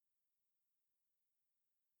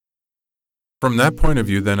From that point of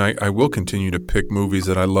view, then I will continue to pick movies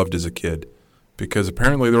that I loved as a kid, because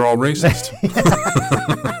apparently they're all racist.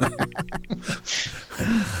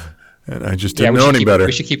 And I just didn't know any better.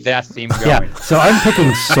 We should keep that theme going. Yeah, so I'm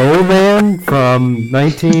picking Soul Man from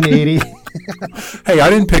 1980. Hey, I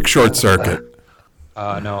didn't pick Short Circuit.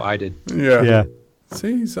 No, I did. Yeah.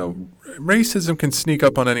 See, so racism can sneak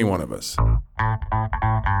up on any one of us.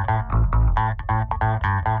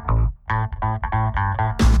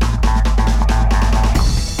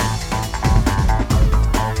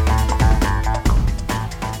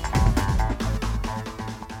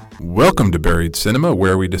 Welcome to Buried Cinema,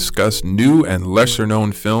 where we discuss new and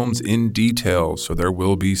lesser-known films in detail, so there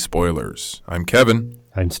will be spoilers. I'm Kevin.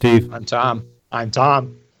 I'm Steve. I'm Tom. I'm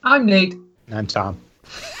Tom. I'm Nate. I'm Tom.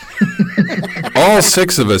 All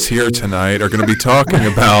six of us here tonight are going to be talking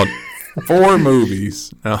about 4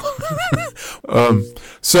 movies. Now,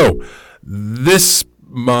 so this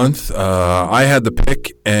month I had the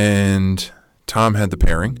pick and Tom had the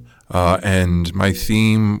pairing. And my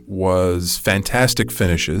theme was fantastic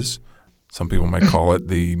finishes. Some people might call it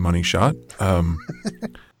the money shot.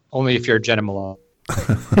 Only if you're Jenna Malone.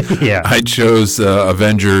 Yeah. I chose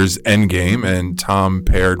Avengers Endgame, and Tom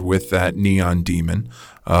paired with that Neon Demon.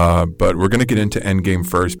 But we're going to get into Endgame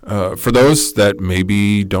first. For those that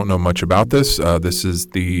maybe don't know much about this, this is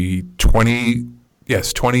the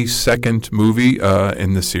 22nd movie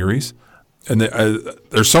in the series. And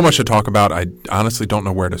there's so much to talk about, I honestly don't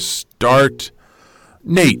know where to start.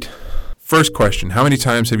 Nate, first question. How many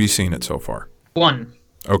times have you seen it so far? 1.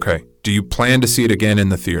 Okay. Do you plan to see it again in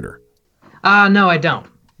the theater? No, I don't.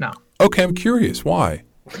 No. Okay, I'm curious. Why?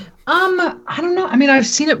 I don't know. I mean, I've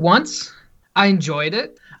seen it once. I enjoyed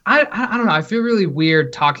it. I don't know. I feel really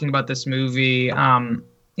weird talking about this movie here on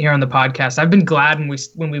the podcast. I've been glad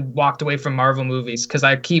when we walked away from Marvel movies, because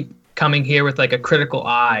I keep coming here with like a critical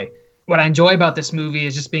eye. What I enjoy about this movie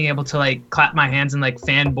is just being able to like clap my hands and like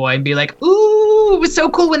fanboy and be like, ooh, it was so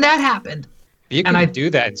cool when that happened. You can do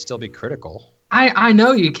that and still be critical. I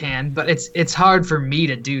know you can, but it's hard for me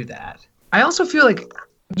to do that. I also feel like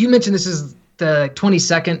you mentioned this is the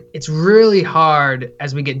 22nd. It's really hard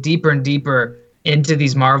as we get deeper and deeper into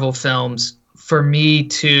these Marvel films for me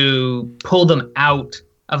to pull them out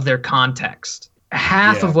of their context.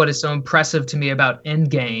 Half of what is so impressive to me about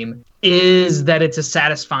Endgame is that it's a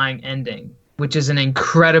satisfying ending, which is an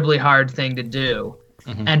incredibly hard thing to do.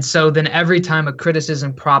 Mm-hmm. And so then every time a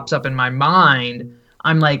criticism props up in my mind,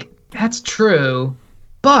 I'm like, that's true,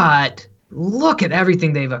 but look at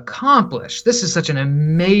everything they've accomplished. This is such an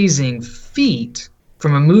amazing feat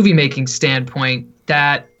from a movie-making standpoint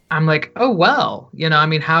that I'm like, oh, well, I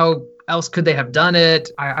mean, how else could they have done it?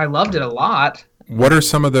 I loved it a lot. What are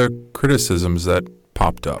some of the criticisms that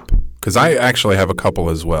popped up? Because I actually have a couple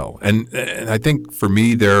as well. And I think for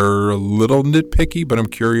me, they're a little nitpicky, but I'm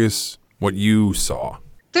curious what you saw.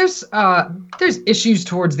 There's issues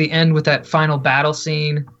towards the end with that final battle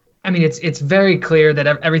scene. I mean, it's very clear that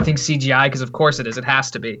everything's CGI, because of course it is. It has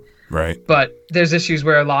to be. Right. But there's issues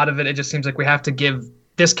where a lot of it just seems like we have to give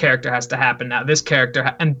this character has to happen now. This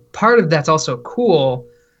character. And part of that's also cool,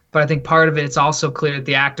 but I think part of it's also clear that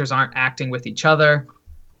the actors aren't acting with each other.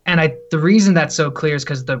 And the reason that's so clear is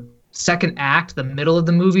because the second act, the middle of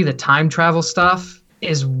the movie, the time travel stuff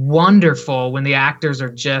is wonderful when the actors are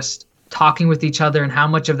just talking with each other, and how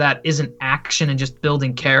much of that isn't action and just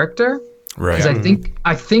building character. Right. Because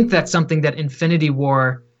I think that's something that Infinity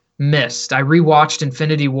War missed. I rewatched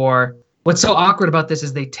Infinity War. What's so awkward about this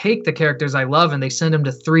is they take the characters I love and they send them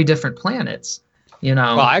to 3 different planets.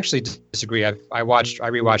 Well, I actually disagree. I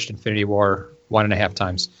rewatched Infinity War 1.5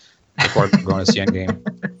 times before going to see Endgame.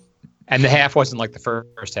 And the half wasn't like the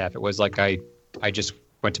first half. It was like I just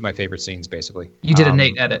went to my favorite scenes, basically. You did a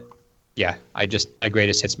Nate edit. Yeah, I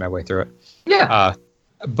greatest hits my way through it. Yeah.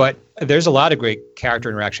 But there's a lot of great character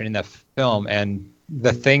interaction in that film. And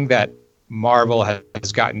the thing that Marvel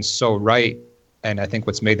has gotten so right, and I think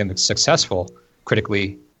what's made them successful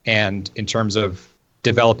critically and in terms of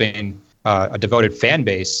developing a devoted fan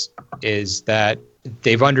base, is that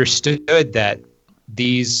they've understood that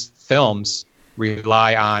these films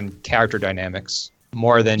rely on character dynamics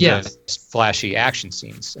more than just flashy action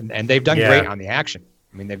scenes. And they've done great on the action.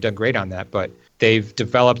 I mean, they've done great on that, but they've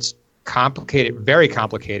developed very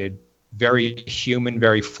complicated, very human,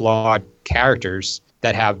 very flawed characters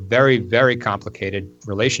that have very, very complicated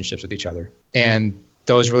relationships with each other. And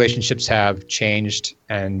those relationships have changed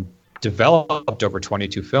and developed over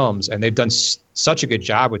 22 films, and they've done such a good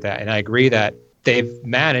job with that. And I agree that they've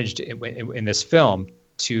managed in this film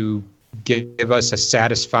to give us a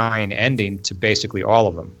satisfying ending to basically all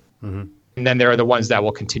of them. Mm-hmm. And then there are the ones that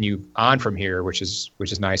will continue on from here, which is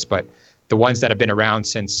nice. But the ones that have been around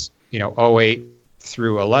since, '08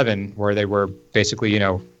 through 11, where they were basically,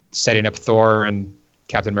 setting up Thor and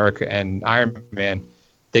Captain America and Iron Man,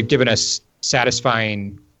 they've given us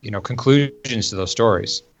satisfying, conclusions to those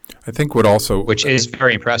stories. I think which is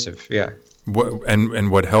very impressive. Yeah.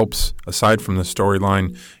 What helps, aside from the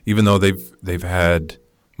storyline, even though they've had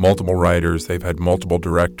multiple writers, they've had multiple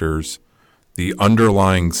directors, the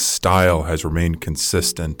underlying style has remained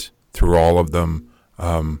consistent through all of them.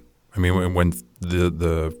 When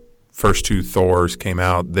the first two Thors came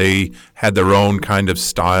out, they had their own kind of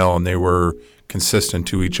style and they were consistent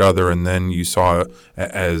to each other. And then you saw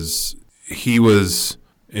as he was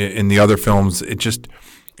in the other films,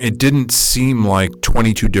 it didn't seem like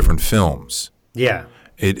 22 different films. Yeah.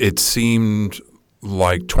 It seemed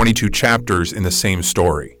like 22 chapters in the same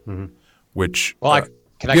story, which... Well,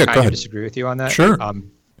 can I kind of disagree with you on that? Sure.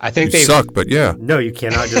 I think they suck, but yeah. No, you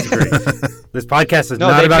cannot disagree. This podcast is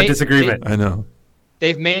not about disagreement. I know.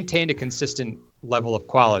 They've maintained a consistent level of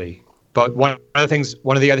quality. But one of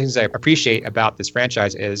the other things I appreciate about this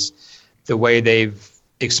franchise is the way they've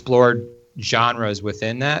explored genres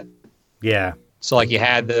within that. Yeah. So like you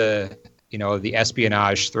had the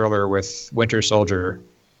espionage thriller with Winter Soldier,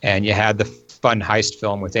 and you had the fun heist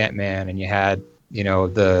film with Ant-Man, and you had,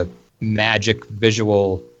 the magic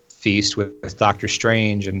visual feast with Doctor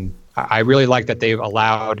Strange. And I really like that they've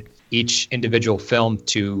allowed each individual film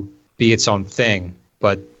to be its own thing.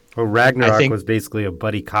 But Ragnarok was basically a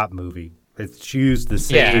buddy cop movie. It's used the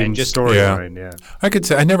same storyline. Yeah. I could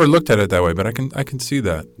say I never looked at it that way, but I can see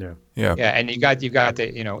that. Yeah. Yeah. Yeah, and you've got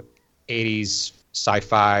the 80s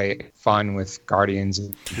sci-fi fun with Guardians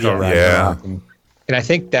and Thor Ragnarok. And I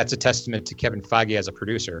think that's a testament to Kevin Feige as a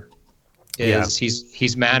producer.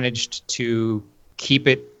 He's managed to keep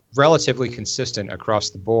it relatively consistent across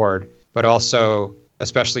the board, but also,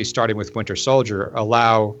 especially starting with Winter Soldier,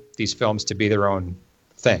 allow these films to be their own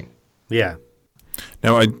thing. Yeah.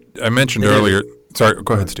 Now, I mentioned earlier. Sorry,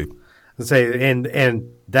 go ahead, Steve. I'll say,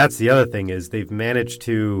 and that's the other thing is they've managed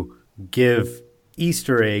to give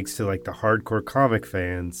Easter eggs to like the hardcore comic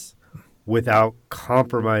fans without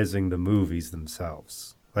compromising the movies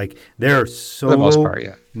themselves. Like there are so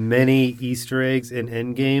many Easter eggs in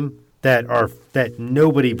Endgame that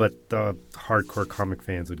nobody but the hardcore comic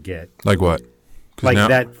fans would get. Like what? Like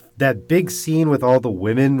that big scene with all the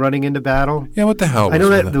women running into battle. Yeah, what the hell? I know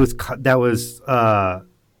that was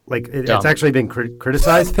it's actually been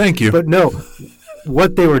criticized. Thank you. But no,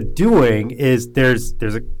 what they were doing is there's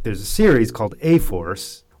a series called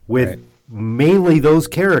A-Force with mainly those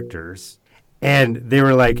characters, and they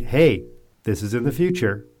were like, hey, this is in the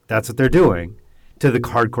future. That's what they're doing to the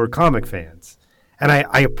hardcore comic fans. And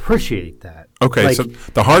I appreciate that. Okay, so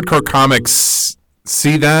the hardcore comics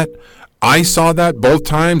see that. I saw that both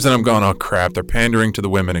times, and I'm going, oh, crap, they're pandering to the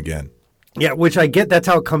women again. Yeah, which I get. That's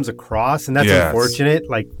how it comes across, and that's unfortunate.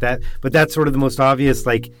 Like that, but that's sort of the most obvious.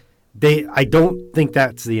 Like I don't think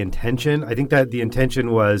that's the intention. I think that the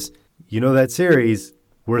intention was, that series,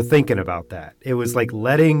 we're thinking about that. It was like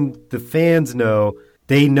letting the fans know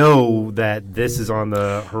they know that this is on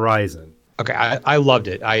the horizon. Okay, I loved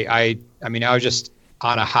it. I was just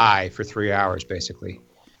on a high for 3 hours, basically.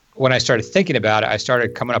 When I started thinking about it, I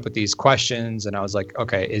started coming up with these questions, and I was like,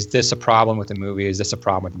 okay, is this a problem with the movie? Is this a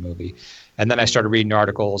problem with the movie? And then I started reading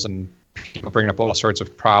articles and people bringing up all sorts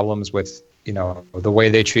of problems with, the way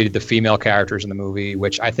they treated the female characters in the movie,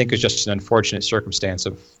 which I think is just an unfortunate circumstance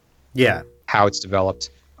of how it's developed.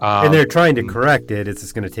 And they're trying to correct it. It's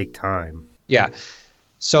just going to take time. Yeah.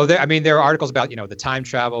 So there are articles about, the time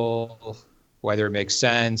travel, whether it makes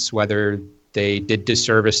sense, whether they did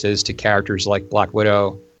disservices to characters like Black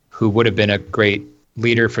Widow, who would have been a great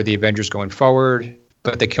leader for the Avengers going forward,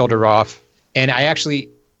 but they killed her off. And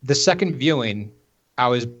the second viewing, I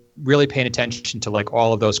was really paying attention to like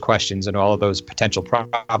all of those questions and all of those potential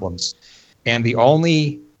problems. And the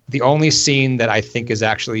only scene that I think is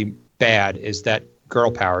actually bad is that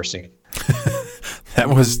girl power scene.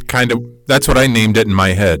 That's what I named it in my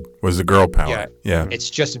head, was the girl power. Yeah. It's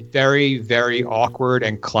just very, very awkward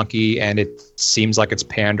and clunky, and it seems like it's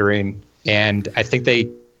pandering. And I think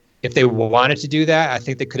if they wanted to do that, I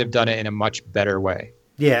think they could have done it in a much better way.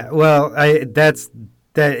 Yeah, well, it does.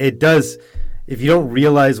 If you don't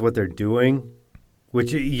realize what they're doing,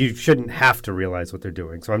 which you shouldn't have to realize what they're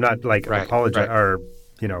doing. So I'm not apologizing or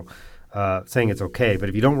saying it's okay. But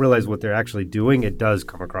if you don't realize what they're actually doing, it does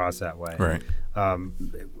come across that way. Right.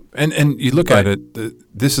 And you look at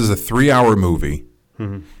it. This is a 3-hour movie,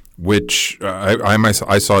 which I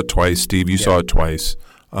saw it twice. Steve, you saw it twice.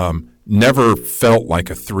 Never felt like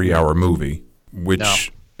a 3-hour movie,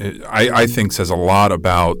 which I think says a lot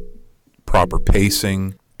about proper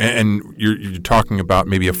pacing And you're talking about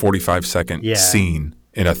maybe a 45-second Yeah. scene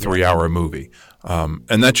in a 3-hour movie,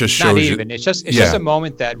 and that just shows Not you. even. It's just a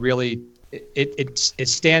moment that really it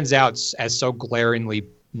stands out as so glaringly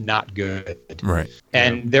not good. Right.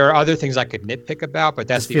 And there are other things I could nitpick about, but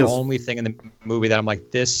that's This the feels- only thing in the movie that I'm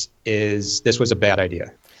like, this was a bad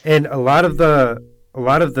idea. And a lot of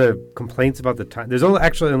the complaints about the time. There's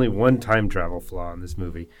only one time travel flaw in this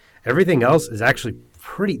movie. Everything else is actually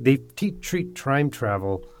pretty. They treat time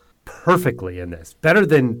travel perfectly in this, better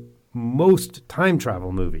than most time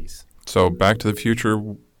travel movies. So Back to the Future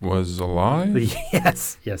was a lie?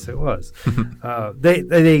 Yes, it was.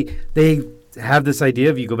 They have this idea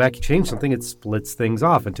of you go back, you change something, it splits things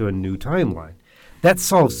off into a new timeline. That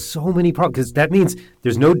solves so many problems because that means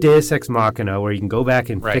there's no Deus Ex Machina where you can go back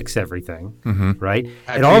and Right. fix everything, Mm-hmm. right?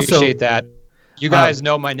 I It also appreciate that. You guys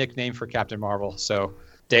know my nickname for Captain Marvel, so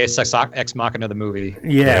Deus Ex Machina the movie.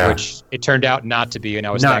 Yeah. Which it turned out not to be, and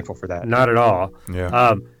I was Not- thankful for that. Not at all.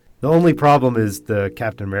 Yeah. The only problem is the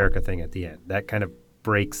Captain America thing at the end. That kind of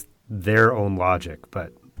breaks their own logic,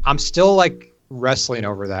 but I'm still like wrestling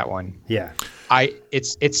over that one. yeah.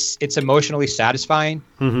 It's emotionally satisfying,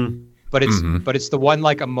 Mm-hmm. but it's the one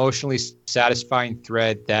like emotionally satisfying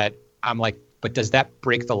thread that I'm like, but does that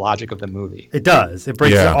break the logic of the movie? It does. It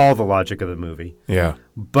breaks Yeah. all the logic of the movie, Yeah.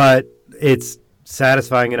 but it's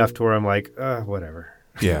satisfying enough to where I'm like, whatever.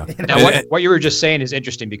 Yeah. Now, And- what you were just saying is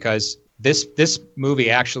interesting because this movie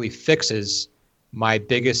actually fixes my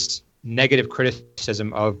biggest negative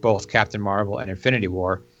criticism of both Captain Marvel and Infinity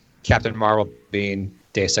War. Captain Marvel being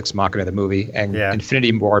Deus Ex Machina the movie, and Yeah.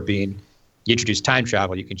 Infinity War being you introduce time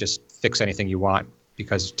travel, you can just fix anything you want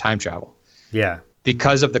because of time travel. Yeah.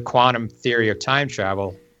 Because of the quantum theory of time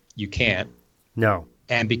travel, you can't. No.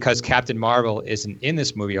 And because Captain Marvel isn't in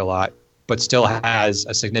this movie a lot, but still has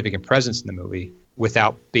a significant presence in the movie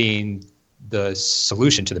without being the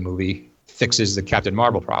solution to the movie, fixes the Captain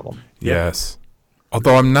Marvel problem. Yes.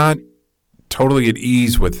 Although I'm not totally at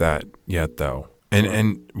ease with that yet, though,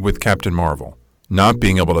 and with Captain Marvel not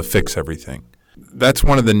being able to fix everything. That's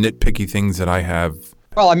one of the nitpicky things that I have.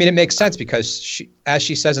 Well, I mean, it makes sense because, as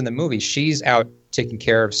she says in the movie, she's out taking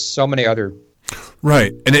care of so many other.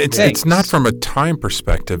 Right. And it's Thanks. not from a time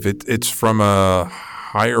perspective. It's from a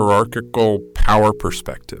hierarchical power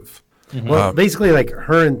perspective. Well, basically, like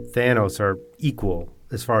her and Thanos are equal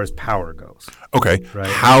as far as power goes. Okay. Right.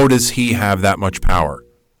 How does he have that much power?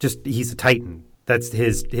 Just he's a Titan. That's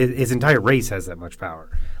his entire race has that much power.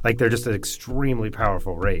 Like they're just an extremely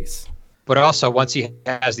powerful race. But also, once he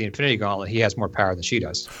has the Infinity Gauntlet, he has more power than she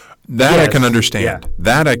does. That I Yes. can understand. Yeah.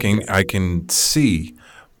 That I can see.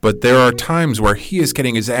 But there are times where he is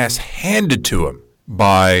getting his ass handed to him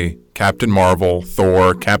by Captain Marvel,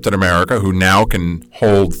 Thor, Captain America, who now can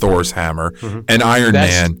hold Thor's hammer, and Iron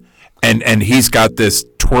That's- Man, and he's got this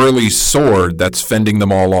twirly sword that's fending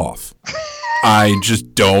them all off. I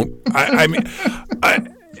just don't. I mean,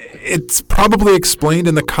 it's probably explained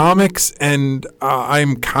in the comics, and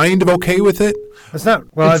I'm kind of okay with it. It's not.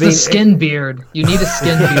 Well, It's I mean, the skin beard. You need a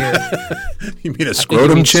skin beard. You mean a I think you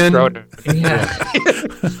scrotum mean chin? scrotum. Yeah.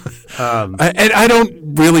 And I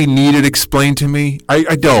don't really need it explained to me.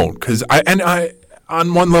 I don't, because I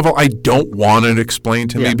on one level I don't want it explained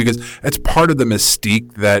to Yeah. me because it's part of the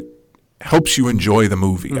mystique that helps you enjoy the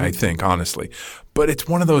movie. I think honestly, but it's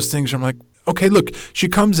one of those things where I'm like, okay, look, she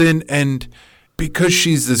comes in and because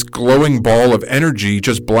she's this glowing ball of energy,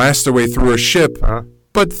 just blasts her way through a ship.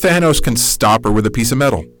 But Thanos can stop her with a piece of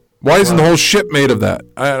metal. Why isn't the whole ship made of that?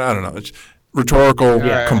 I don't know. It's rhetorical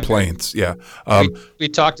Yeah. complaints. Yeah. We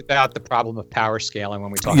talked about the problem of power scaling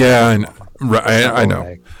when we talked Yeah, about I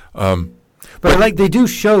know. but like they do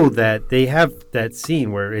show that they have that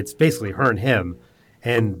scene where it's basically her and him,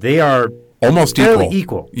 and they are Almost fairly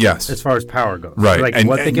equal. equal. Yes. as far as power goes. Right. Like And-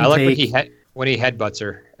 what they and can I like take. when he headbutts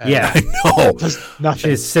her. Yeah. No. She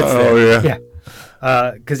just sits Oh, there.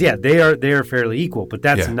 yeah. Because they are fairly equal, but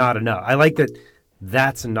that's Yeah. not enough. I like that.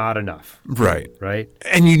 That's not enough, Right. right?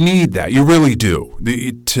 And you need that. You really do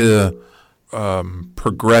to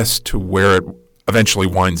progress to where it eventually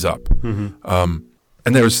winds up.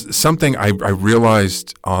 And there was something I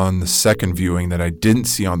realized on the second viewing that I didn't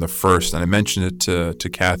see on the first, and I mentioned it to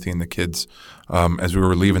Kathy and the kids as we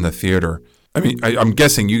were leaving the theater. I mean, I'm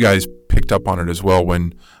guessing you guys picked up on it as well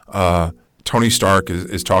when Tony Stark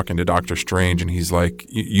is talking to Doctor Strange, and he's like,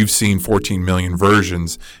 "You've seen 14 million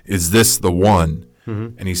versions. Is this the one?"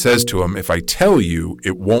 And he says to him, "If I tell you,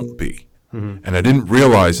 it won't be." And I didn't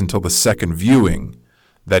realize until the second viewing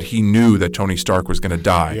that he knew that Tony Stark was going to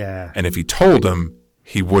die. Yeah. And if he told him,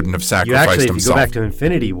 he wouldn't have You sacrificed actually, if you himself. go back to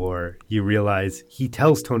Infinity War, you realize he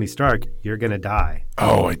tells Tony Stark, "You're gonna die."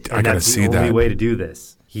 Oh, I And gotta that's see the only that. way to do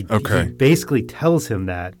this. He basically tells him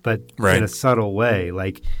that, but Right. in a subtle way.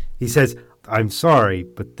 Like he says, "I'm sorry,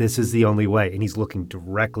 but this is the only way," and he's looking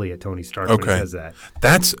directly at Tony Stark when he Okay. says that.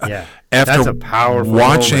 That's Yeah. after That's a powerful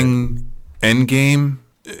watching Endgame,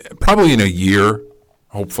 probably in a year,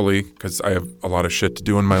 hopefully, because I have a lot of shit to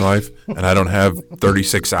do in my life, and I don't have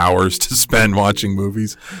 36 hours to spend watching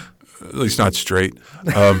movies, at least not straight.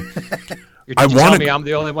 You're I telling wanna- me I'm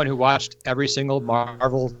the only one who watched every single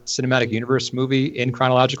Marvel Cinematic Universe movie in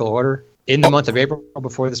chronological order in the month of April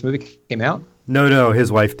before this movie came out? No,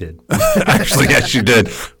 his wife did. Actually, yes, she did.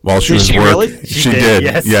 While she was she working, really? she did,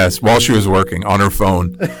 did. yes. While she was working on her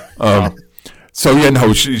phone. So yeah,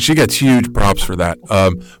 no, she gets huge props for that.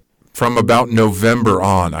 From about November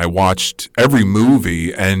on, I watched every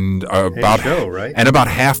movie and about show, right? and about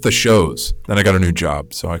half the shows. Then I got a new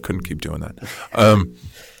job, so I couldn't keep doing that.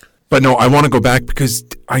 But no, I want to go back because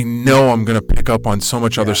I know I'm going to pick up on so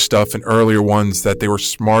much other stuff in earlier ones that they were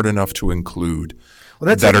smart enough to include Well,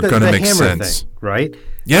 that's that like are going to the make hammer sense. thing, right?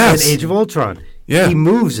 Yes. In Age of Ultron. Yeah. He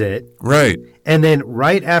moves it, Right. and then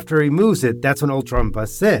right after he moves it, that's when Ultron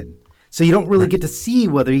busts in. So you don't really get to see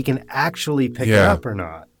whether he can actually pick it Yeah. up or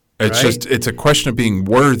not. It's right? it's a question of being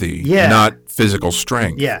worthy, Yeah. not physical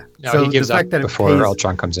strength. Yeah. No, so he gives the fact up that it before pays-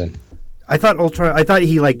 Ultron comes in. I thought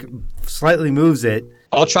he like slightly moves it.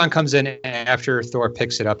 Ultron comes in after Thor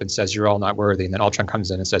picks it up and says, "You're all not worthy." And then Ultron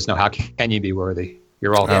comes in and says, "No, how can you be worthy?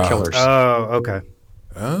 You're all killers." Oh, okay.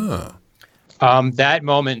 Oh. That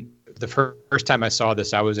moment, the first time I saw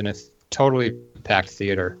this, I was in a totally packed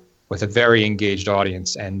theater with a very engaged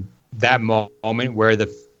audience. And that moment where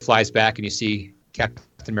the flies back and you see Captain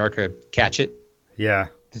America catch it, Yeah.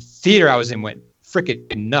 the theater I was in went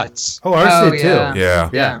freaking nuts. Oh, ours did too. yeah. Yeah.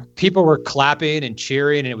 Yeah. People were clapping and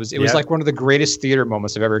cheering, and it was Yep. like one of the greatest theater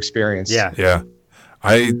moments I've ever experienced. Yeah. Yeah.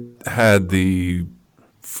 I had the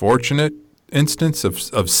fortunate instance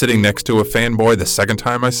of sitting next to a fanboy the second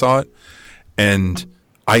time I saw it. And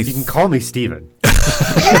You can call me Steven.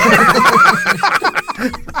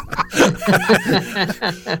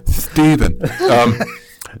 Steven.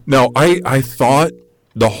 No, I thought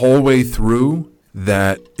the whole way through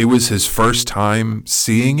that it was his first time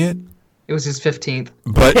seeing it. It was his 15th.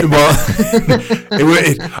 But well,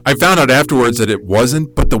 I found out afterwards that it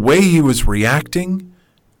wasn't. But the way he was reacting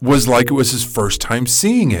was like it was his first time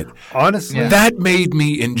seeing it. Honestly, Yeah. That made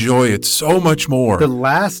me enjoy it so much more. the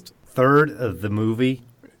last third of the movie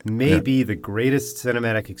may be the greatest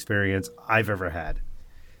cinematic experience I've ever had.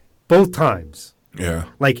 Both times. Yeah,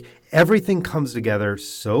 Like everything comes together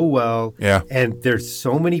so well. Yeah. And there's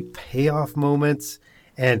so many payoff moments.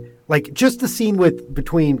 And like just the scene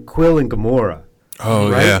between Quill and Gamora.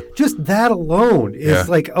 Oh right? yeah, Just that alone is Yeah.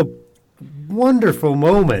 like a wonderful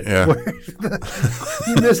moment. Yeah. Where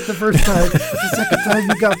you missed the first time, the second time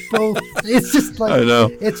you got both. It's just like I know.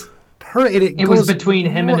 it's It was between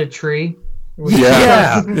him and a tree.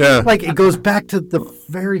 Yeah. Yeah. Like it goes back to the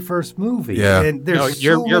very first movie. Yeah. And there's No,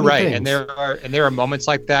 you're so you're many right, things. and there are moments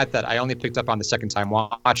like that I only picked up on the second time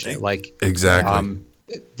watching it. Like exactly.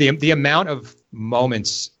 the amount of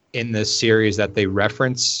moments in this series that they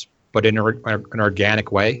reference, but in an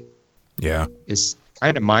organic way, Yeah, is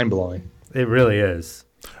kind of mind blowing. It really is.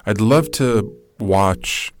 I'd love to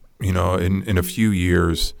watch. In a few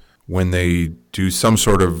years when they do some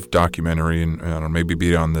sort of documentary, and I don't know, maybe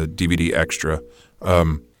be on the DVD extra,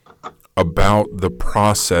 about the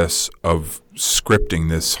process of scripting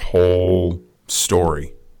this whole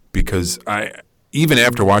story. Because even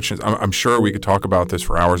after watching it, I'm sure we could talk about this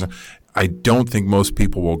for hours. I don't think most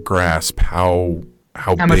people will grasp how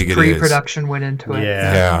How much big it is. pre-production went into it.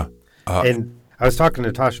 Yeah. Yeah. And I was talking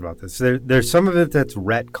to Tosh about this. There's some of it that's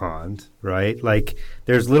retconned, right? Like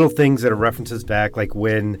there's little things that are references back, like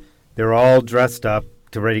when they're all dressed up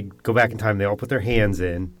to ready to go back in time, they all put their hands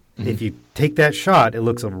in. Mm-hmm. If you take that shot, it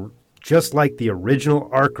looks just like the original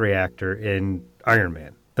arc reactor in Iron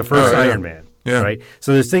Man, the first Oh, yeah. Iron Man. Yeah. Right.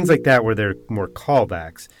 So there's things like that where they're more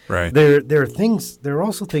callbacks. Right. There are things. There are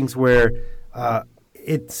also things where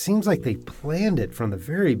it seems like they planned it from the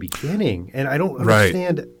very beginning, and I don't Right.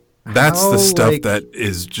 understand. That's the how, stuff like- that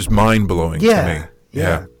is just mind blowing Yeah, to me.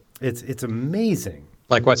 yeah. It's amazing.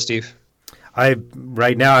 Like what, Steve?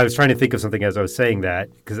 Right now I was trying to think of something as I was saying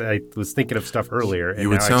that because I was thinking of stuff earlier. And You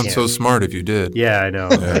would now I sound can't. so smart if you did. Yeah, I know.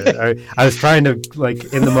 I was trying to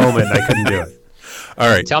like in the moment, and I couldn't do it. All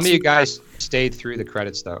right. Tell me you guys stayed through the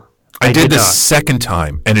credits though. I I did did the not. second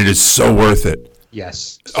time, and it is so worth it.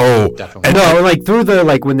 Yes. Oh, definitely. No, like through the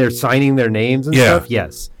like when they're signing their names and Yeah. stuff.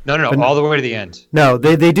 Yes. No, But- all the way to the end. No,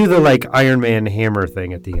 they do the like Iron Man hammer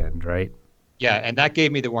thing at the end, right? Yeah, and that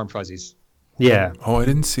gave me the warm fuzzies. Yeah. oh, I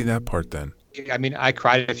didn't see that part then. I mean, I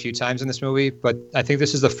cried a few times in this movie, but I think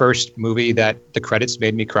this is the first movie that the credits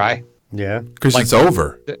made me cry. Yeah. Because Like- it's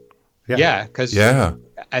over. Yeah. Yeah, because Yeah.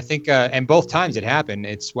 I think, and both times it happened.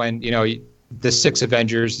 It's when the 6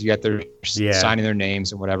 Avengers, you get their Yeah. signing their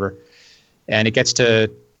names and whatever, and it gets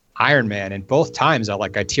to Iron Man, and both times I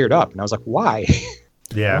teared up, and I was like, why?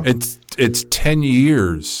 Yeah. It's 10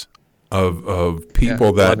 years of people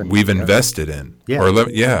Yeah, that 11, we've yeah. invested in. Yeah. Or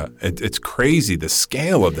 11, yeah. It's crazy the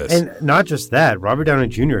scale of this. And not just that, Robert Downey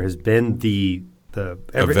Jr. has been the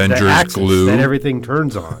Avengers the axis glue. that everything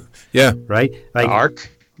turns on, yeah. right? Like Arc.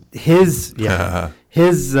 his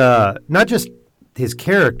his not just his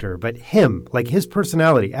character, but him, like his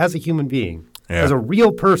personality as a human being, Yeah. as a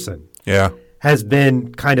real person, Yeah. has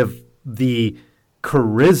been kind of the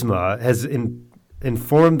charisma, has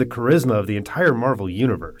informed the charisma of the entire Marvel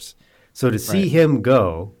universe. So to see Right. him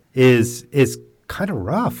go is kind of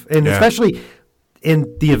rough, and Yeah. especially in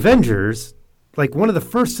the Avengers, like one of the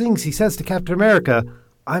first things he says to Captain America,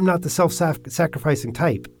 "I'm not the self-sacrificing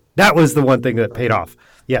type." That was the one thing that paid off.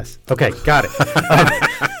 Yes. Okay, got it.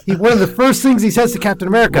 One of the first things he says to Captain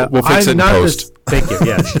America, We'll fix it in post. Thank you.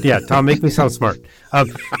 Yes. Yeah, Tom, make me sound smart.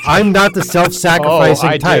 I'm not the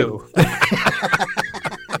self-sacrificing type. do.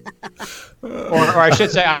 or I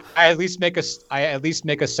should say, I at least make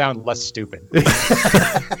us sound less stupid.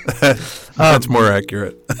 That's more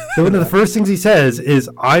accurate. So one of the first things he says is,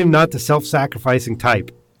 "I'm not the self-sacrificing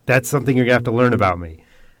type. That's something you're going to have to learn about me."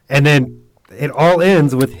 And then it all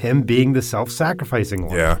ends with him being the self-sacrificing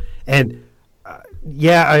one. Yeah. And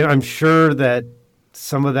I'm sure that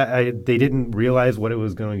some of that they didn't realize what it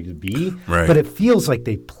was going to be. Right. But it feels like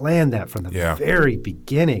they planned that from the Yeah. very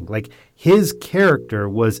beginning. Like his character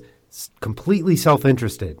was completely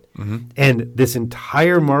self-interested. Mm-hmm. And this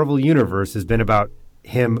entire Marvel universe has been about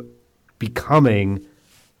him becoming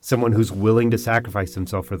someone who's willing to sacrifice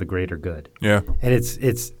himself for the greater good. Yeah. And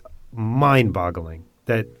it's mind-boggling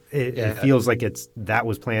that it feels like that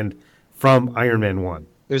was planned from Iron Man 1.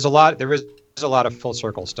 There is a lot of full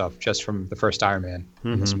circle stuff just from the first Iron Man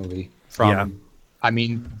in this movie. Yeah. I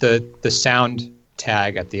mean, the sound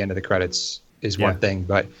tag at the end of the credits is one Yeah. thing,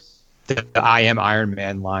 but the "I am Iron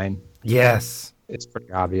Man" line, Yes. it's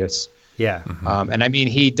pretty obvious. Yeah. And I mean,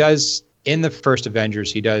 he does in the first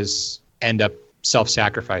Avengers, he does end up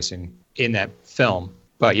self-sacrificing in that film.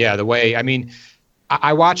 But yeah, the way, I mean,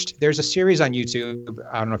 I watched, there's a series on YouTube.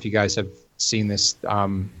 I don't know if you guys have seen this.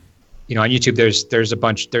 On YouTube,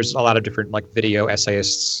 there's a lot of different like video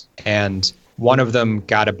essayists, and one of them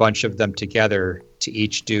got a bunch of them together to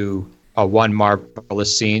each do a one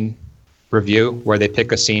marvelous scene review where they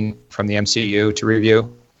pick a scene from the MCU to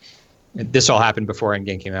review. And this all happened before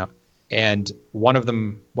Endgame came out. And one of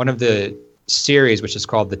the series, which is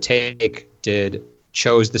called The Take,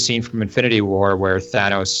 chose the scene from Infinity War where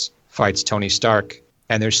Thanos fights Tony Stark.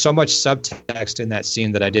 And there's so much subtext in that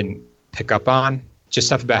scene that I didn't pick up on. Just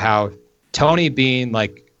stuff about how Tony being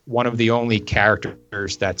like one of the only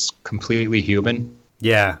characters that's completely human.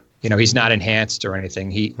 Yeah. He's not enhanced or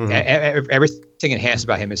anything. Everything enhanced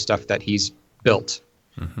about him is stuff that he's built.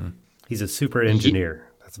 He's a super engineer.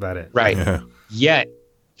 That's about it. Right. Yeah. Yet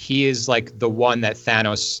he is like the one that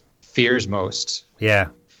Thanos fears most. Yeah.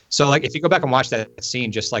 So like if you go back and watch that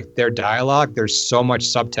scene, just like their dialogue, there's so much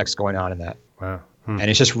subtext going on in that. Wow. And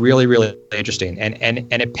it's just really, really interesting. And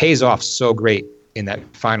it pays off so great in that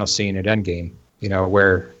final scene at Endgame,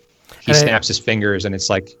 where he snaps his fingers and it's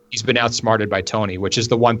like he's been outsmarted by Tony, which is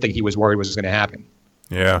the one thing he was worried was going to happen.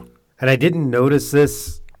 Yeah. And I didn't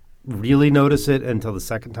really notice it until the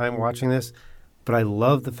second time watching this, but I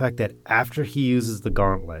love the fact that after he uses the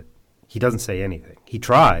gauntlet, he doesn't say anything. He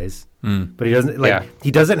tries, but he doesn't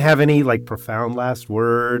he doesn't have any like profound last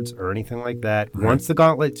words or anything like that. Right. Once the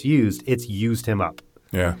gauntlet's used, it's used him up.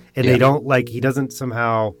 Yeah. And they don't he doesn't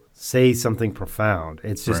somehow say something profound.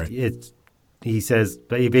 It's just he says,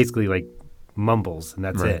 but he basically like mumbles and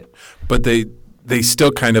that's it. But they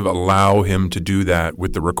still kind of allow him to do that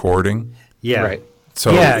with the recording. Yeah. Right.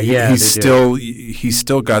 So he's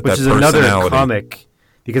still got Which that is personality. another comic,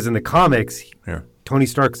 because in the comics, Yeah. Tony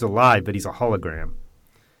Stark's alive, but he's a hologram,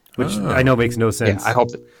 which I know makes no sense. Yeah, I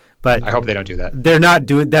hope they don't do that. They're not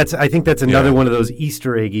doing that's. I think that's another one of those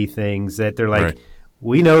Easter eggy things that they're like, Right.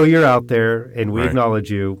 we know you're out there and we Right. acknowledge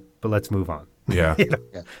you, but let's move on. Yeah.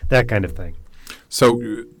 That kind of thing. So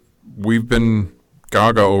we've been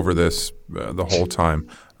gaga over this the whole time.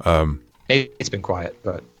 It's been quiet,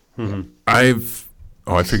 but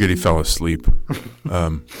Oh, I figured he fell asleep.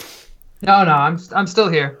 No, I'm still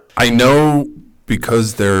here. I know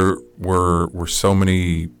because there were so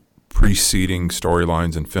many preceding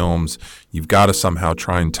storylines and films, you've got to somehow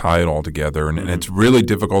try and tie it all together. And it's really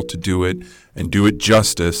difficult to do it and do it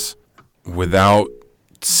justice without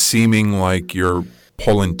seeming like you're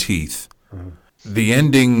pulling teeth. The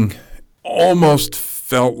ending almost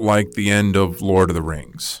felt like the end of Lord of the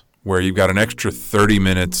Rings, where you've got an extra 30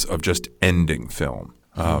 minutes of just ending film.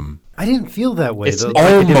 I didn't feel that way, It's though. like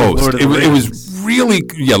I did with Almost. Lord of the It Rings. was really,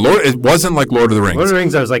 it wasn't like Lord of the Rings. Lord of the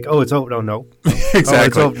Rings, I was like, oh, it's over. No.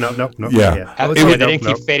 Exactly. Oh, it's over. No. Yeah. Oh, it's Yeah, over. they didn't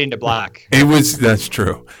No. keep fading to black. That's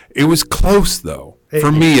true. It was close, though,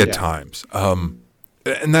 for me at times.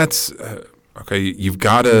 And that's, okay, you've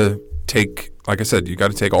got to take, like I said, you've got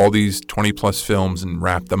to take all these 20-plus films and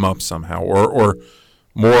wrap them up somehow, or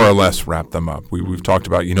more or less wrap them up. We've talked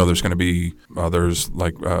about, there's going to be others,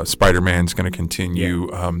 like Spider-Man's going to continue.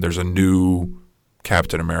 There's a new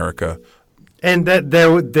Captain America. And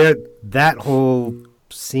that whole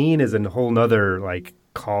scene is a whole nother like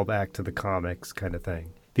callback to the comics kind of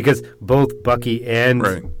thing, because both Bucky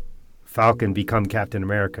and Falcon become Captain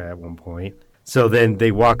America at one point. So then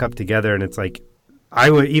they walk up together, and it's like,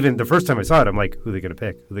 even the first time I saw it, I'm like, who are they going to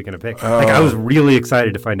pick? Who are they going to pick? Like, I was really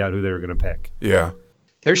excited to find out who they were going to pick. Yeah.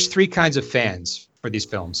 There's three kinds of fans for these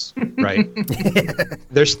films, right?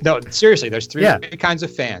 There's three kinds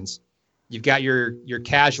of fans. You've got your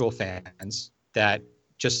casual fans that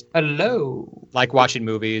just like watching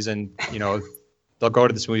movies, and they'll go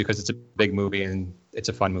to this movie because it's a big movie and it's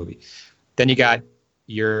a fun movie. Then you got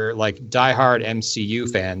your like diehard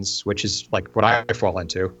MCU fans, which is like what I fall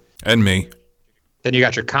into. And me. Then you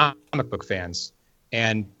got your comic book fans.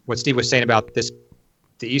 And what Steve was saying about the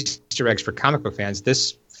Easter eggs for comic book fans,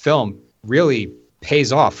 this film really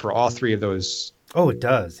pays off for all three of those. Oh, it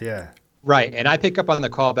does, yeah. Right. And I pick up on the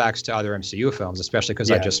callbacks to other MCU films, especially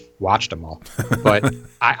because I just watched them all. But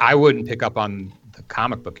I wouldn't pick up on the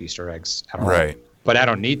comic book Easter eggs at all. Right. But I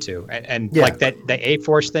don't need to. And like the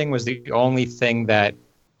A-Force thing was the only thing that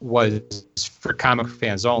was for comic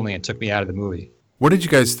fans only and took me out of the movie. What did you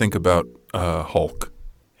guys think about Hulk?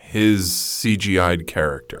 His CGI'd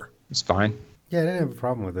character. It's fine. Yeah, I didn't have a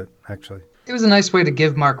problem with it, actually. It was a nice way to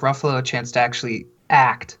give Mark Ruffalo a chance to actually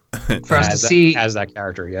act for us to see as that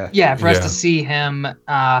character. Yeah. Yeah, for us to see him. And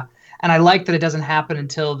I like that it doesn't happen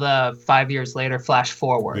until the 5 years later flash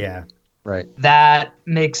forward. Yeah. Right. That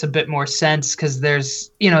makes a bit more sense because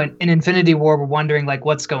there's, in Infinity War, we're wondering like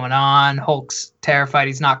what's going on. Hulk's terrified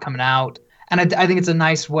he's not coming out. And I think it's a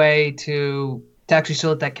nice way to actually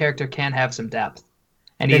show that character can have some depth.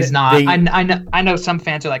 And he's not. I know some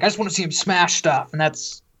fans are like, I just want to see him smash stuff. And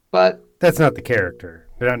but that's not the character.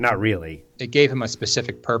 Not really. It gave him a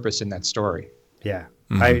specific purpose in that story. Yeah.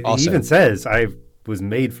 Mm-hmm. He even says, I was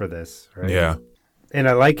made for this. Right? Yeah. And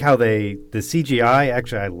I like how the CGI,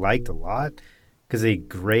 actually, I liked a lot because they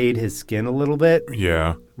grayed his skin a little bit.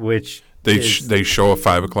 Yeah. Which they show a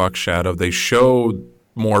 5 o'clock shadow. They show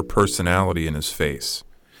more personality in his face.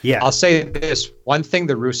 Yeah. I'll say this. One thing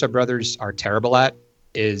the Russo brothers are terrible at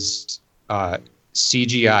is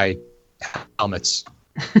CGI helmets.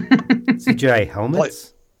 CGI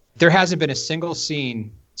helmets? There hasn't been a single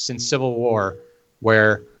scene since Civil War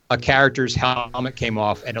where a character's helmet came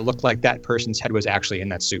off and it looked like that person's head was actually in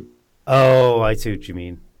that suit. Oh, I see what you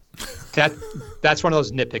mean. That's one of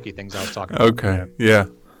those nitpicky things I was talking about. Okay, yeah.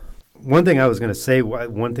 One thing I was going to say,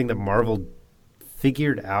 one thing that Marvel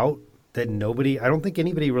figured out that I don't think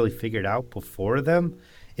anybody really figured out before them,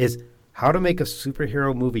 is how to make a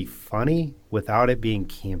superhero movie funny without it being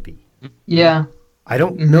campy. Yeah. I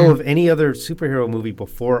don't know of any other superhero movie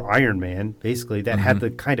before Iron Man, basically, that had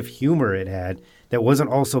the kind of humor it had that wasn't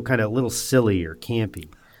also kind of a little silly or campy.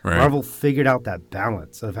 Right. Marvel figured out that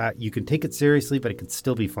balance of how you can take it seriously, but it can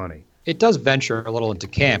still be funny. It does venture a little into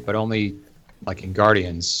camp, but only like in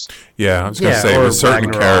Guardians. Yeah, I was going to say with certain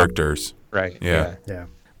Ragnarok. Characters. Right. Yeah.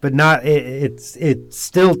 But not it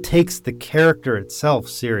still takes the character itself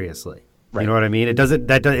seriously. Right. You know what I mean? It doesn't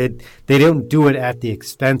they don't do it at the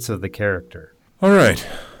expense of the character. All right.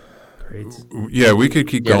 Great. Yeah, we could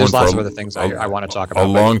keep going. There's lots of other things I want to talk about. A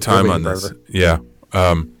long time on this. Yeah.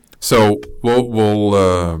 So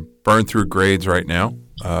we'll burn through grades right now.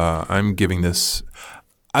 I'm giving this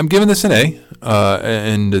an A,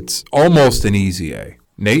 and it's almost an easy A.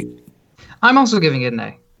 Nate? I'm also giving it an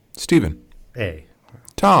A. Steven? A.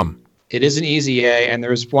 Tom? It is an easy A, and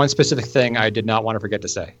there's one specific thing I did not want to forget to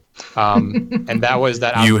say. And that was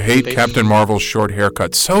that you hate Captain Marvel's short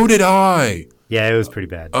haircut. So did I. Yeah, it was pretty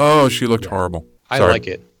bad. Oh, she looked horrible. I like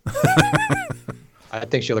it. I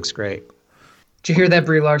think she looks great. Did you hear that,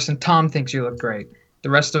 Brie Larson? Tom thinks you look great. The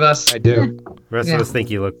rest of us, I do. The rest Yeah. of us think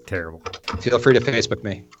you look terrible. Feel free to Facebook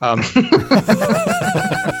me.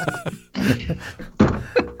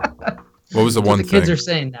 What was the what one the kids thing? are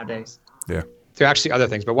saying nowadays. Yeah. There are actually other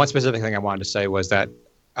things, but one specific thing I wanted to say was that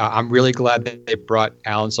I'm really glad that they brought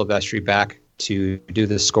Alan Silvestri back to do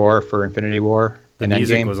the score for Infinity War The and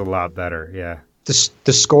music Endgame. was a lot better. Yeah.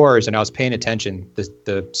 The scores, and I was paying attention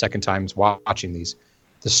the second times watching these.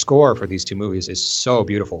 The score for these two movies is so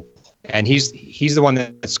beautiful, and he's the one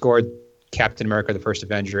that scored Captain America: The First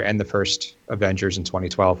Avenger and the first Avengers in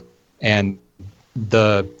 2012, and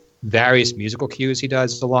the various musical cues he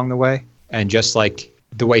does along the way, and just like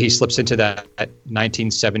the way he slips into that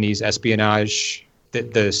 1970s espionage,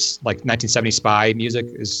 this like 1970s spy music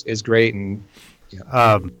is great, and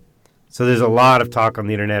So there's a lot of talk on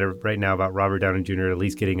the internet right now about Robert Downey Jr. at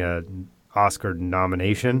least getting an Oscar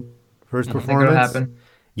nomination for his I don't think performance. it'll happen.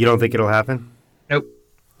 You don't think it'll happen? Nope.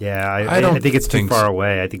 Yeah, I I don't think it's too think far so.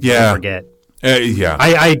 away. I think Yeah. people forget. Yeah.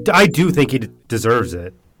 I do think he deserves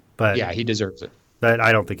it, but yeah, he deserves it.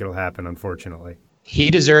 I don't think it'll happen, unfortunately.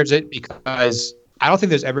 He deserves it because I don't think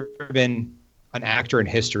there's ever been an actor in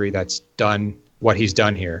history that's done what he's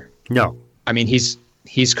done here. No. I mean,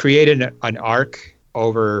 he's created an arc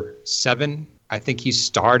over 7. I think he's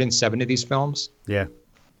starred in 7 of these films, Yeah.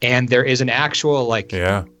 and there is an actual like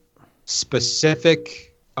Yeah.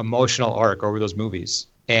 specific emotional arc over those movies,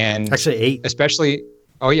 and Actually, 8. especially.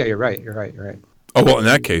 Oh yeah, you're right. You're right. Oh, well, in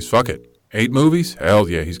that case, fuck it. 8 movies? Hell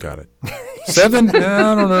yeah, he's got it. 7?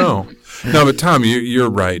 I don't know. No, but Tom, you're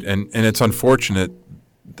right. And it's unfortunate.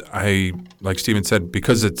 Like Steven said,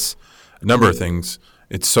 because it's a number of things,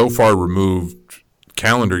 it's so far removed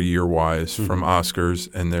calendar year-wise from Oscars,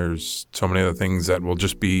 and there's so many other things that will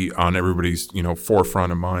just be on everybody's,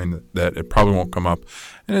 forefront of mind that it probably won't come up.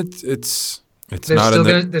 And it's There's Mm-hmm. not still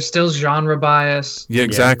in the... there's still genre bias. Yeah,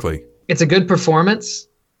 exactly. It's a good performance,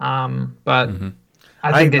 but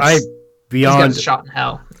I think I he's got beyond a shot in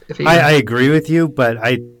hell. If he I agree with you, but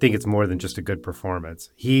I think it's more than just a good performance.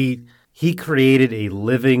 He created a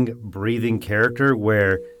living, breathing character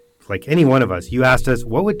where, like any one of us, you asked us,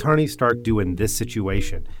 what would Tony Stark do in this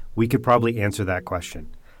situation? We could probably answer that question.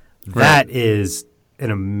 That is an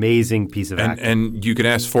amazing piece of acting. And you could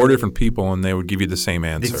ask 4 different people, and they would give you the same The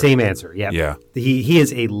answer. same answer, yeah. Yeah. He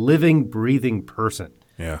is a living, breathing person.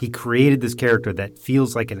 Yeah. He created this character that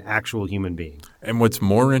feels like an actual human being. And what's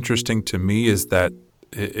more interesting to me is that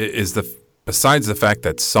besides the fact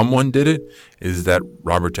that someone did it, is that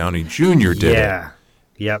Robert Downey Jr. did it. Yeah.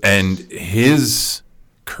 Yep. And his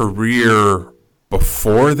career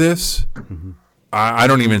before this, I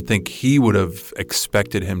don't even think he would have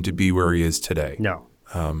expected him to be where he is today. No.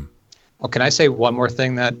 Well, can I say one more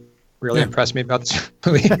thing that really Yeah. impressed me about this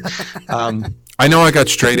movie? I know I got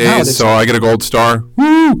straight No, A's, that's- so I get a gold star.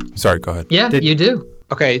 Woo! Sorry, go ahead. Yeah, you do.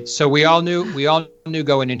 Okay, so we all knew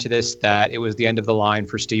going into this that it was the end of the line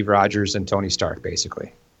for Steve Rogers and Tony Stark,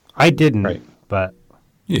 basically. I didn't, Right. but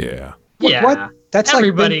Yeah. Yeah. What? That's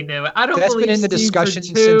Everybody like knew it. I don't that's believe been in the Steve discussion for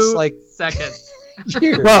since, 2 like- seconds.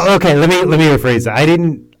 years. well, okay. Let me rephrase that.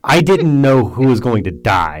 I didn't know who was going to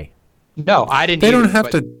die. No, I didn't. They either, don't have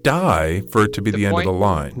but to die for it to be the end of point- the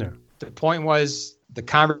line. No. The point was, the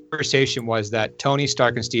conversation was that Tony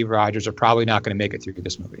Stark and Steve Rogers are probably not going to make it through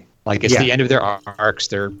this movie. Like it's Yeah. the end of their arcs,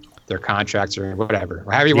 their contracts, or whatever,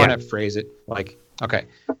 or however you Yeah. want to phrase it. Like, okay,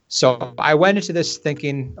 so I went into this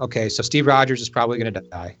thinking, okay, so Steve Rogers is probably going to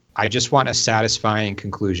die. I just want a satisfying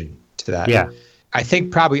conclusion to that. Yeah. I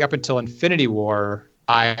think probably up until Infinity War,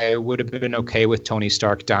 I would have been okay with Tony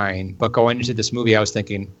Stark dying. But going into this movie, I was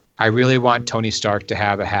thinking, I really want Tony Stark to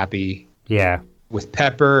have a happy Yeah. with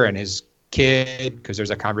Pepper and his kid, because there's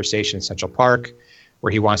a conversation in Central Park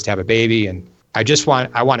where he wants to have a baby. And I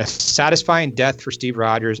want a satisfying death for Steve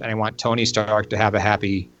Rogers, and I want Tony Stark to have a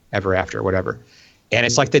happy ever after, or whatever. And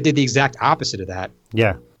it's like they did the exact opposite of that.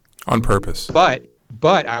 Yeah. On purpose. But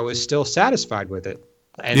I was still satisfied with it.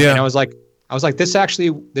 And, Yeah. and I was like, this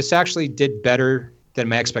actually did better than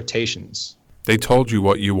my expectations. They told you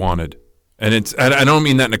what you wanted. And I don't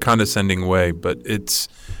mean that in a condescending way, but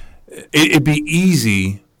it'd be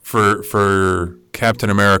easy for Captain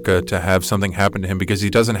America to have something happen to him because he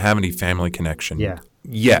doesn't have any family connection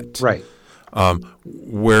yet. Right.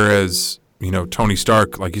 Whereas, Tony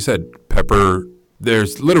Stark, like you said, Pepper,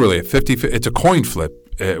 there's literally it's a coin flip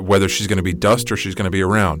whether she's going to be dust or she's going to be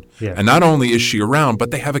around. Yeah. And not only is she around,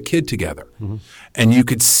 but they have a kid together. Mm-hmm. And you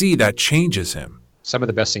could see that changes him. Some of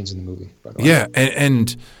the best scenes in the movie, by the way. Yeah,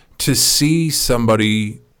 and to see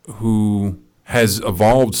somebody who has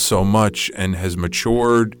evolved so much and has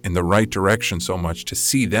matured in the right direction so much, to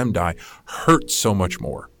see them die hurts so much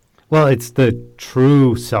more. Well, it's the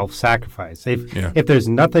true self-sacrifice. If there's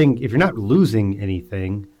nothing, if you're not losing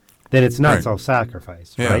anything, then it's not Right.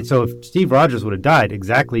 self-sacrifice, Yeah. right? So if Steve Rogers would have died,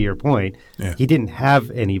 exactly your point, he didn't have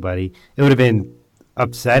anybody. It would have been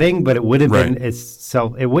upsetting, but it would have been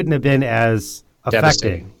it wouldn't have been as affecting.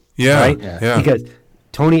 Devastating. Yeah. Right? Yeah. Because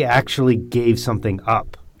Tony actually gave something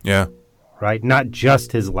up, Yeah. right? Not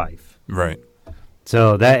just his life. Right.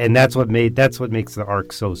 So that's what makes the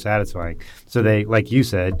arc so satisfying. So they, like you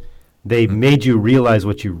said, they made you realize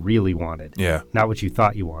what you really wanted, Yeah. not what you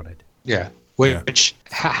thought you wanted. Yeah. Which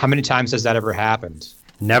how many times has that ever happened?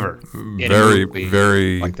 Never. In a Very, movie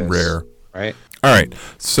very like this, rare. right? All right.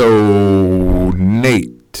 So,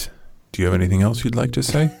 Nate, do you have anything else you'd like to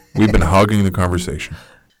say? We've been hogging the conversation.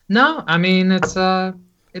 No, I mean it's a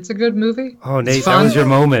good movie. Oh, It's Nate, that fun. was your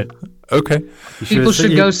moment. Okay. You People said-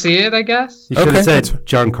 should go see it, I guess. You should Okay. have said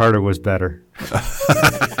John Carter was better.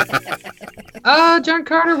 John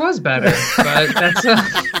Carter was better, but that's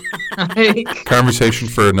like, Conversation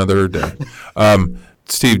for another day.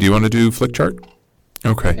 Steve, do you want to do flick chart?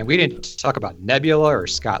 Okay. And we didn't talk about Nebula or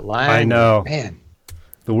Scott Lang. I know. Man.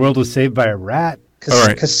 The world was saved by a rat. All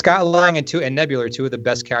right. Because Scott Lang and Nebula are two of the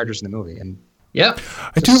best characters in the movie. And yep.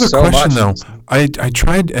 I do have a so question, much. though. I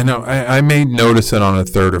tried, and I may notice it on a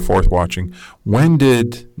third or fourth watching. When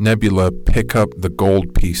did Nebula pick up the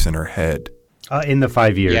gold piece in her head? In the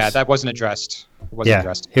 5 years. yeah, that wasn't addressed. It wasn't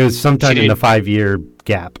addressed. It was sometime She in the didn't- 5-year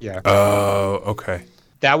gap. Yeah. Oh, okay.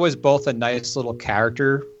 That was both a nice little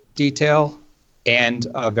character detail and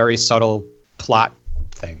a very subtle plot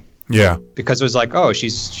thing. Yeah. Because it was like, oh,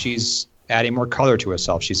 she's adding more color to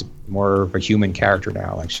herself. She's more of a human character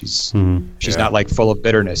now. Like she's Yeah. not like full of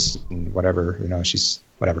bitterness and whatever. She's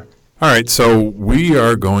whatever. All right, so we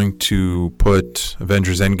are going to put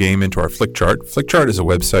Avengers Endgame into our Flick Chart. Flick Chart is a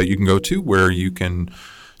website you can go to where you can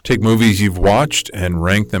take movies you've watched and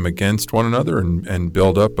rank them against one another and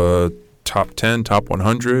build up a top 10, top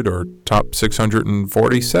 100, or top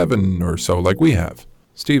 647 or so like we have.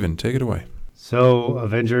 Steven, take it away. So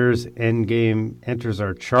Avengers Endgame enters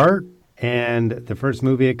our chart, and the first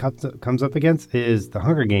movie it comes up against is The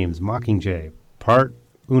Hunger Games: Mockingjay, Part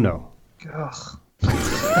Uno. Ugh.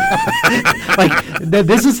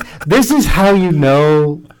 This is how you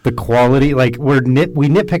know the quality. Like we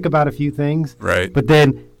nitpick about a few things, Right. but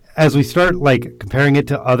then as we start like comparing it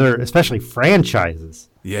to other, especially franchises,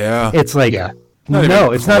 Yeah. it's like Yeah. Not no,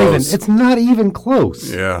 even it's not even. close. It's not even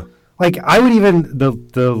close. Yeah. Like I would even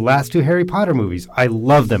the last two Harry Potter movies. I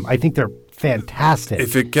love them. I think they're fantastic.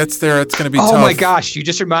 If it gets there, it's going to be Oh tough. my gosh, you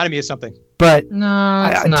just reminded me of something. but No,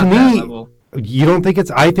 it's to not me, that level. you don't think it's?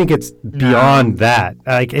 I think it's beyond that.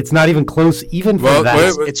 Like it's not even close, even for Well,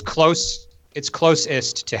 that. wait. It's close. It's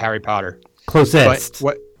closest to Harry Potter. Closest.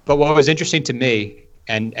 But what was interesting to me,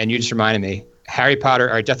 and you just reminded me, Harry Potter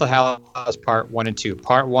or Deathly Hallows Part 1 and 2.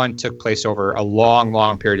 Part 1 took place over a long,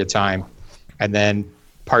 long period of time, and then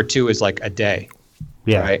Part 2 is like a day,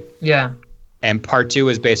 Yeah. right? Yeah. And Part 2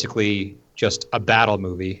 is basically just a battle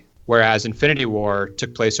movie, whereas Infinity War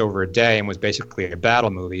took place over a day and was basically a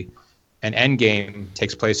battle movie, and Endgame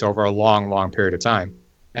takes place over a long, long period of time.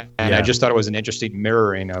 And Yeah. I just thought it was an interesting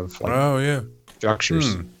mirroring of like Oh, yeah.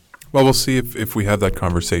 structures. Well, we'll see if we have that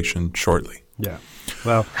conversation shortly. Yeah.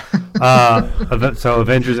 Well, so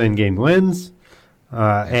Avengers Endgame wins,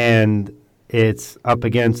 and it's up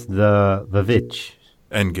against the Vivitch.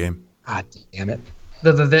 Endgame. God damn it.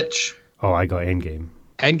 The Vivitch. Oh, I go Endgame.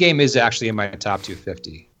 Endgame is actually in my top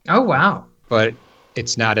 250, Oh wow. but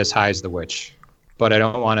it's not as high as The Witch. But I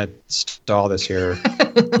don't want to stall this here.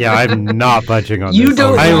 Yeah, I'm not budging on You this.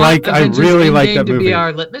 don't I want Avengers really like Endgame that to movie. be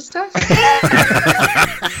our litmus test?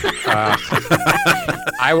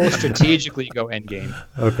 I will strategically go Endgame.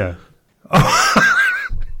 Okay.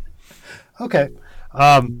 Okay.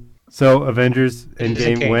 So Avengers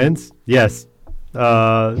Endgame Kane. wins. Yes.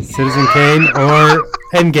 Citizen Kane or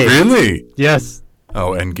Endgame. Really? Yes.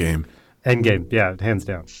 Oh, Endgame. Endgame. Yeah, hands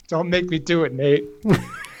down. Don't make me do it, Nate.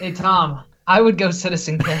 Hey Tom, I would go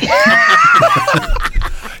Citizen Kane.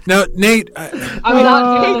 Now, Nate, I'm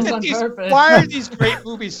not doing this on These- purpose. why are these great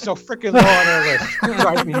movies so freaking low on our list? It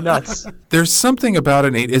drives me nuts. there's something about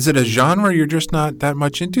it, Nate. Is it a genre you're just not that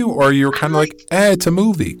much into, or you're kind of like, it's a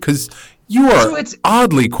movie? Because you are So it's-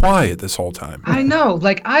 oddly quiet this whole time. I know.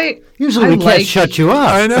 Like Usually I we can't shut you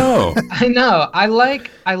up. I know. I know. I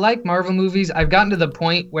like Marvel movies. I've gotten to the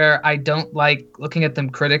point where I don't like looking at them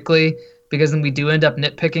critically because then we do end up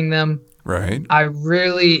nitpicking them. Right. I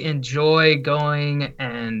really enjoy going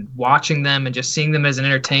and watching them and just seeing them as an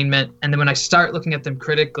entertainment. And then when I start looking at them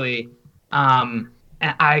critically,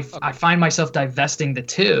 I find myself divesting the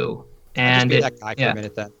two And Just be that guy for a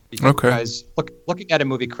minute then. Because looking at a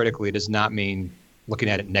movie critically does not mean looking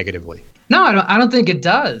at it negatively. No, I don't think it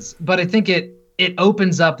does. But I think it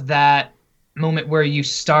opens up that moment where you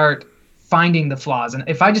start finding the flaws. And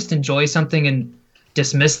if I just enjoy something and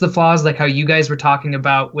dismiss the flaws, like how you guys were talking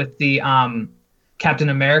about with the Captain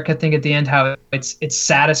America thing at the end, how it's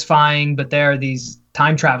satisfying, but there are these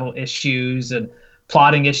time travel issues and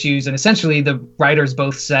plotting issues. And essentially the writers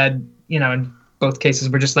both said, in both cases,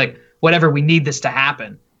 we're just like, whatever, we need this to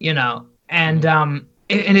happen, And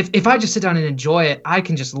if I just sit down and enjoy it, I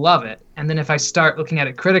can just love it. And then if I start looking at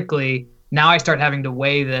it critically, now I start having to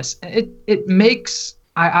weigh this. It makes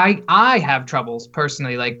I have troubles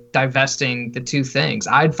personally, like divesting the two things.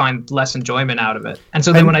 I'd find less enjoyment out of it. And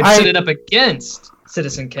so then when I sit it up against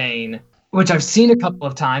Citizen Kane, which I've seen a couple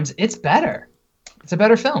of times, it's better. It's a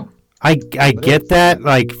better film. I get that,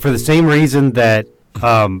 like, for the same reason that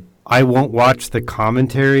I won't watch the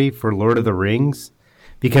commentary for Lord of the Rings,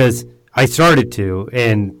 because I started to,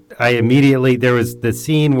 and I immediately, there was the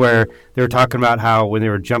scene where they were talking about how when they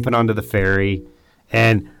were jumping onto the ferry,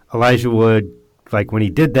 and Elijah Wood, like when he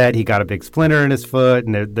did that, he got a big splinter in his foot,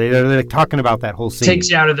 and they're like talking about that whole scene. Takes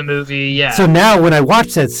you out of the movie, yeah. So now when I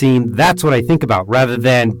watch that scene, that's what I think about, rather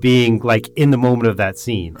than being like in the moment of that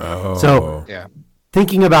scene. Oh. So yeah.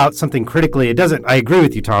 Thinking about something critically, I agree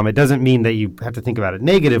with you, Tom. It doesn't mean that you have to think about it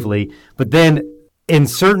negatively, but then in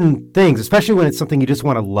certain things, especially when it's something you just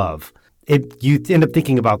want to love, you end up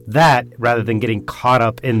thinking about that rather than getting caught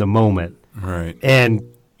up in the moment. Right. And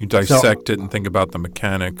you dissect it and think about the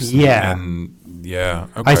mechanics. Yeah.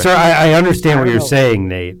 Okay. I understand what you're saying,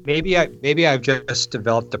 Nate. Maybe I've just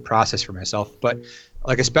developed a process for myself, but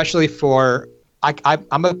like especially for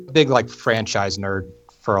I'm a big like franchise nerd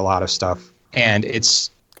for a lot of stuff. And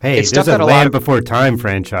it's there's a Land Before Time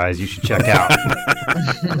franchise you should check out.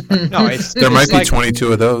 No, there might be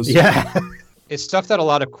 22 of those. Yeah. It's stuff that a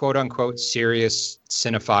lot of quote unquote serious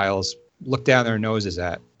cinephiles look down their noses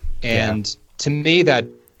at. And to me, that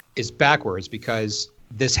is backwards, because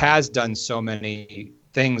this has done so many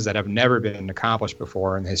things that have never been accomplished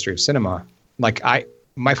before in the history of cinema. Like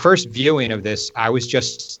my first viewing of this, I was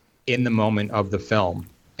just in the moment of the film.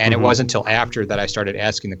 And it wasn't until after that I started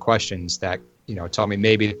asking the questions that, told me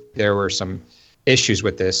maybe there were some issues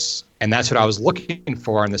with this. And that's what I was looking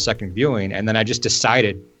for in the second viewing. And then I just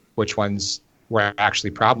decided which ones were actually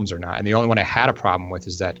problems or not. And the only one I had a problem with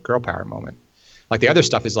is that girl power moment. Like the other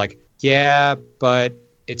stuff is like, yeah, but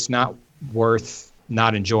it's not worth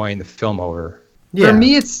not enjoying the film over. Yeah. For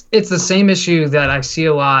me, it's the same issue that I see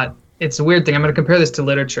a lot. It's a weird thing. I'm going to compare this to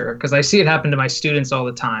literature because I see it happen to my students all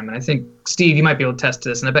the time. And I think, Steve, you might be able to test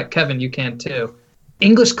this. And I bet, Kevin, you can too.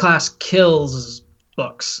 English class kills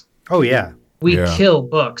books. Oh, yeah. We kill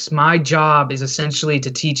books. My job is essentially to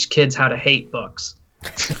teach kids how to hate books.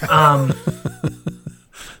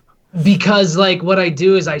 Because like what I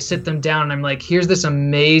do is I sit them down and I'm like, here's this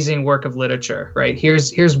amazing work of literature, right?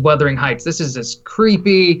 Here's Wuthering Heights. This is as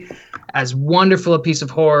creepy, as wonderful a piece of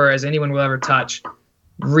horror as anyone will ever touch.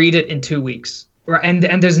 Read it in 2 weeks. And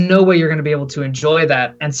there's no way you're going to be able to enjoy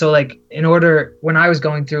that. And so like when I was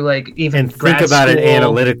going through like even and think about it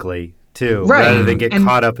analytically too, right, rather than get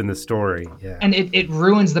caught up in the story. Yeah. And it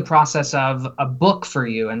ruins the process of a book for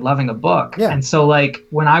you and loving a book. Yeah. And so like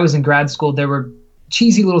when I was in grad school, there were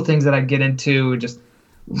cheesy little things that I'd get into, just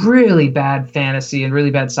really bad fantasy and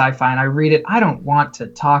really bad sci-fi. And I read it. I don't want to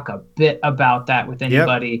talk a bit about that with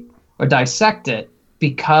anybody or dissect it,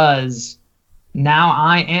 because now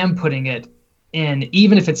I am putting it in,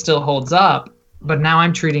 even if it still holds up, but now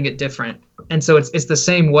I'm treating it different. And so it's the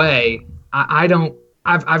same way. I've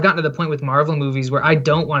gotten to the point with Marvel movies where I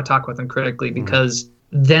don't want to talk about them critically, because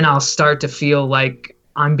then I'll start to feel like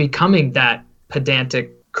I'm becoming that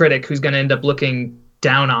pedantic critic who's going to end up looking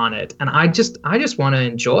down on it. And I just want to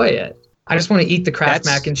enjoy it. I just want to eat the Kraft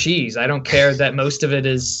mac and cheese. I don't care that most of it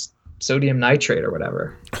is sodium nitrate or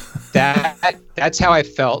whatever. That's how I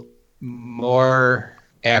felt more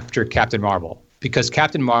after Captain Marvel, because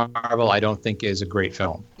Captain Marvel I don't think is a great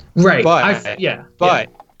film. Right. But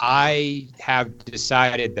I have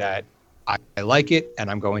decided that I like it and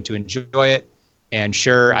I'm going to enjoy it. And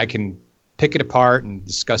sure, I can pick it apart and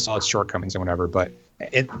discuss all its shortcomings and whatever, but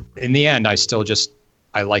in the end, I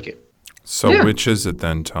like it. So which is it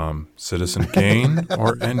then, Tom? Citizen Kane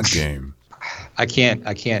or Endgame? I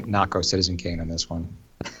can't not go Citizen Kane on this one.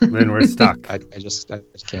 Then we're stuck. I just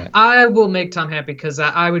can't. I will make Tom happy, because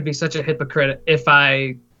I would be such a hypocrite if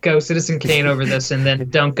I go Citizen Kane over this and then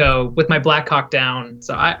don't go with my Black Hawk Down.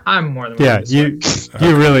 So I'm more than willing to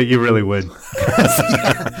you really would.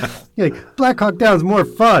 You're like, Black Hawk Down's more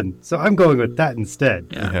fun, so I'm going with that instead.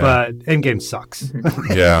 Yeah. But Endgame sucks.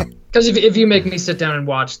 Yeah. Because if you make me sit down and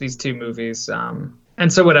watch these two movies,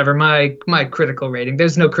 and so whatever, my critical rating,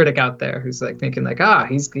 there's no critic out there who's like thinking like,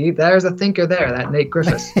 there's a thinker there, that Nate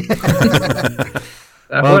Griffiths.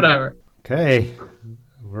 Whatever. Okay,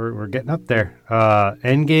 we're getting up there.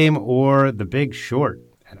 Endgame or The Big Short,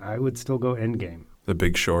 and I would still go Endgame. The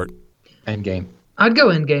Big Short. Endgame. I'd go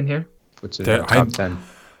Endgame here. What's in the top 10?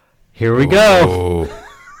 Here we go.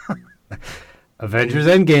 Avengers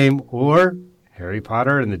Endgame or Harry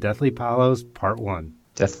Potter and the Deathly Hallows Part 1.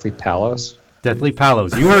 Deathly Hallows? Deathly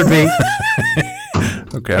Hallows. You heard me.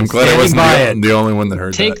 Okay, I'm glad I wasn't the only one that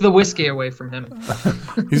heard Take that. the whiskey away from him.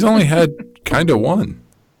 He's only had kind of one.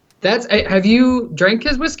 Have you drank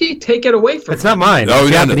his whiskey? Take it away from him. It's not mine. Oh,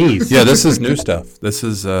 It's yeah, Japanese. Yeah, this is new stuff. This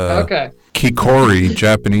is Okay. Kikori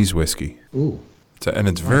Japanese whiskey. Ooh. And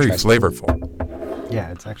it's very flavorful.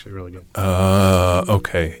 Yeah, it's actually really good.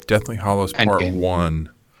 Okay. Deathly Hallows Part Endgame. 1.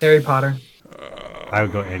 Harry Potter. I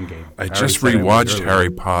would go Endgame. I just rewatched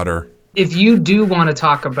Harry Potter. If you do want to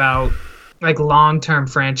talk about like long-term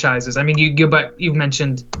franchises, I mean, you've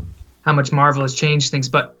mentioned how much Marvel has changed things,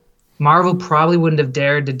 but Marvel probably wouldn't have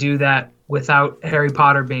dared to do that without Harry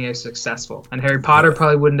Potter being as successful. And Harry Potter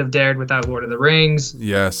probably wouldn't have dared without Lord of the Rings.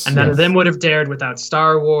 Yes. And none of them would have dared without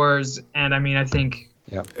Star Wars. And I mean, I think...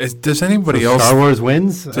 Does anybody else... Star Wars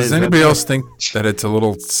wins? Does anybody else think that it's a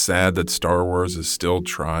little sad that Star Wars is still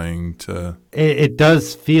trying to It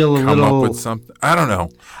does feel a come little... up with something? I don't know.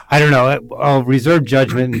 I don't know. I'll reserve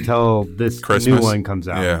judgment until this Christmas. new one comes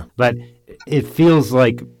out. Yeah. But it feels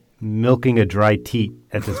like milking a dry teat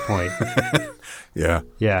at this point. Yeah.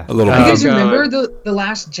 Yeah. A little You bit. guys remember the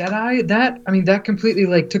Last Jedi? That completely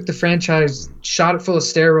like took the franchise, shot it full of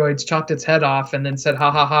steroids, chopped its head off, and then said,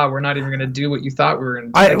 "Ha ha ha! We're not even going to do what you thought we were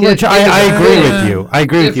going to do." I agree with you. I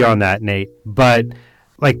agree with you on that, Nate. But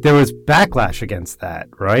like there was backlash against that,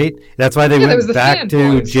 right? That's why they there was went the back to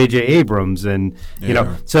fanboys. J.J. Abrams, and you know.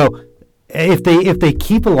 Yeah. So if they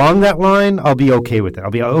keep along that line, I'll be okay with it.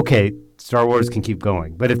 I'll be okay. Star Wars can keep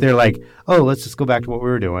going. But if they're like, oh, let's just go back to what we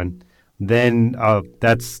were doing, then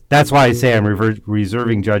that's why I say I'm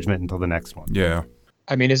reserving judgment until the next one. Yeah.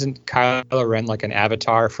 I mean, isn't Kylo Ren like an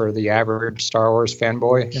avatar for the average Star Wars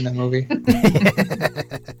fanboy in that movie?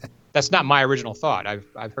 That's not my original thought.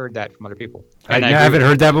 I've heard that from other people. I And haven't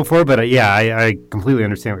heard that before, but I completely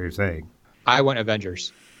understand what you're saying. I went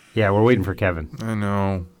Avengers. Yeah, we're waiting for Kevin. I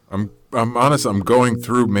know. I'm honest. I'm going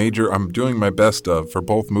through I'm doing my best for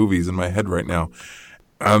both movies in my head right now.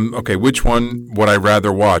 Okay, which one would I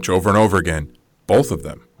rather watch over and over again? Both of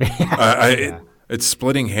them. It's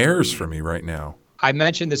splitting hairs for me right now. I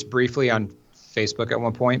mentioned this briefly on Facebook at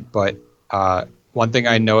one point, but one thing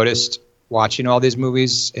I noticed watching all these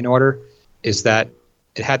movies in order is that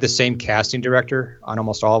it had the same casting director on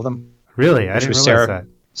almost all of them. Really? I Which didn't was realize that.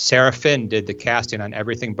 Sarah Finn did the casting on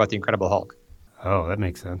everything but the Incredible Hulk. Oh, that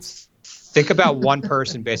makes sense. Think about one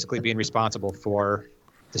person basically being responsible for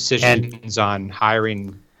decisions on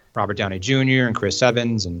hiring Robert Downey Jr. and Chris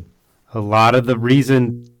Evans. And A lot of the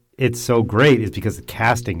reason it's so great is because the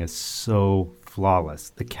casting is so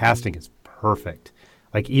flawless. The casting is perfect.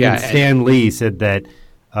 Like even Stan Lee said that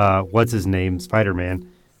what's his name, Spider-Man,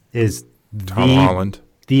 is Tom Holland.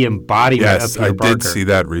 The embodiment of Yes, Peter I Parker. did see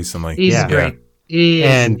that recently. He's Yeah. great.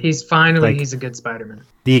 He's a good Spider-Man.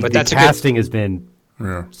 The that's casting has been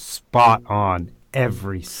Yeah. spot on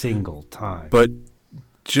every single time. But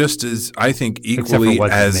just as I think Except for equally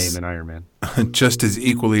what's as his name in Iron Man. just as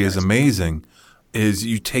equally as amazing is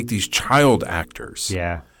you take these child actors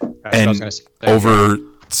Yeah. that's what I was and gonna say. over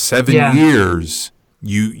 7 Yeah. years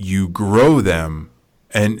you grow them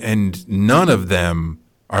and none of them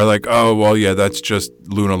are like, oh, well, yeah, that's just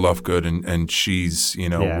Luna Lovegood and she's,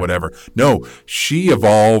 Yeah. whatever. No, she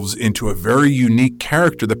evolves into a very unique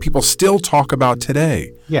character that people still talk about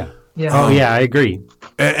today. Yeah. Yeah. Oh, yeah, I agree.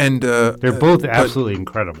 And They're both absolutely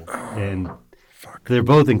incredible, and they're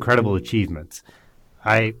both incredible achievements.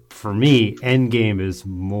 For me, Endgame is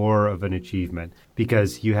more of an achievement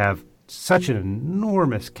because you have such an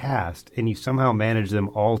enormous cast, and you somehow manage them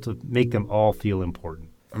all to make them all feel important.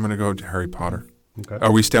 I'm going to go to Harry Potter. Okay.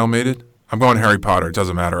 Are we stalemated? I'm going Harry Potter. It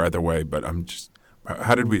doesn't matter either way, but I'm just –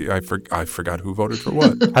 how did we – I forgot who voted for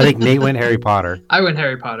what. I think Nate went Harry Potter. I went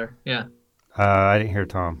Harry Potter. Yeah. I didn't hear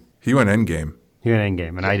Tom. He went Endgame. He went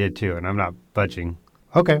Endgame, and I did too, and I'm not budging.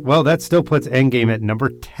 Okay, well, that still puts Endgame at number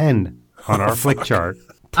 10 on our flick chart.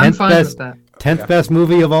 I'm fine with that. 10th best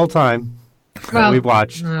movie of all time that Well, we've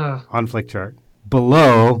watched on flick chart.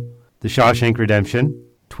 Below The Shawshank Redemption,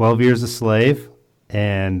 12 Years a Slave,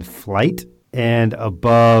 and Flight, and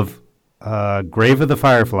above Grave of the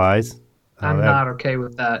Fireflies. I'm not okay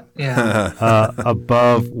with that. Yeah.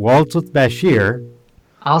 Above Waltz with Bashir,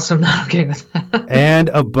 Also not okay with that. And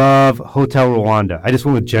above Hotel Rwanda. I just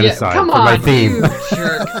went with genocide come for my on, theme. you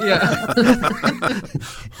jerk. Yeah.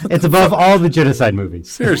 It's above all the genocide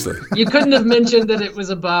movies. Seriously. You couldn't have mentioned that it was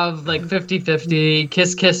above like 50-50,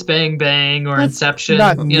 Kiss Kiss Bang Bang, or Inception.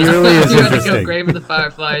 not you nearly as You had to interesting. go Grave of the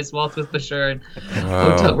Fireflies, Waltz with Bashir, and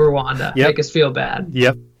Hotel Rwanda. Yep. Make us feel bad.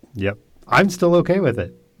 Yep. I'm still okay with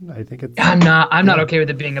it. I think it's. I'm not okay with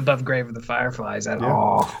it being above Grave of the Fireflies at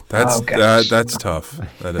all. That's Oh, gosh. that's tough.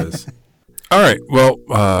 That is. All right. Well,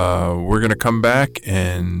 we're gonna come back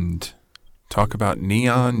and talk about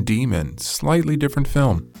Neon Demon. Slightly different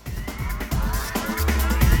film.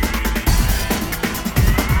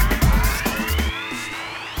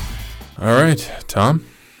 All right, Tom.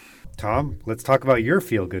 Tom, let's talk about your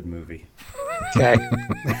feel-good movie. Okay.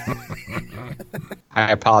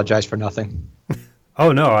 I apologize for nothing.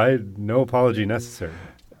 Oh no, no apology necessary.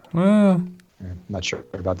 Well, I'm not sure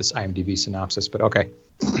about this IMDb synopsis, but okay.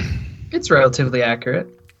 It's relatively accurate.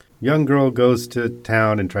 Young girl goes to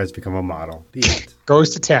town and tries to become a model. The end.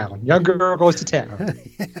 Goes to town. Young girl goes to town.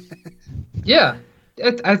 Yeah,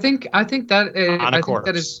 I think that On a I corpse. think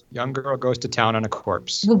that is. Young girl goes to town on a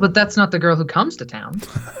corpse. Well, but that's not the girl who comes to town.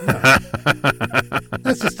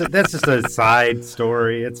 That's just a side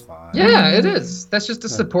story. It's fine. Yeah, it is. That's just a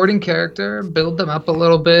supporting character. Build them up a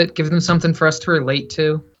little bit. Give them something for us to relate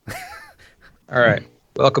to. All right.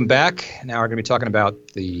 Welcome back. Now we're going to be talking about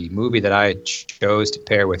the movie that I chose to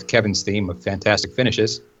pair with Kevin's theme of fantastic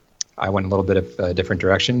finishes. I went a little bit of a different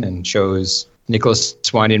direction and chose Nicholas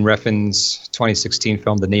Winding Refn's 2016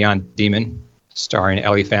 film, The Neon Demon, starring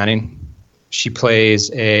Ellie Fanning. She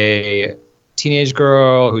plays a teenage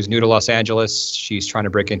girl who's new to Los Angeles. She's trying to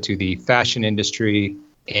break into the fashion industry,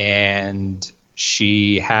 and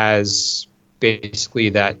she has basically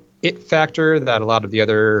that it factor that a lot of the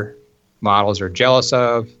other models are jealous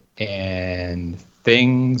of, and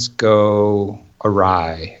things go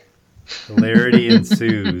awry. Hilarity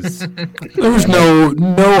ensues. there was no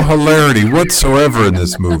hilarity whatsoever in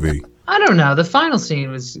this movie. I don't know. The final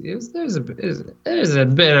scene there's a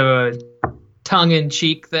bit of a tongue in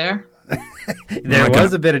cheek there. There Like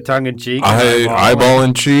was a bit of tongue in cheek. Eyeball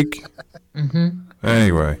in cheek. Mm-hmm.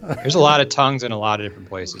 Anyway. There's a lot of tongues in a lot of different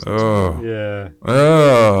places. Oh. Yeah.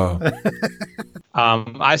 Oh.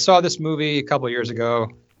 I saw this movie a couple of years ago,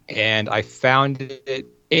 and I found it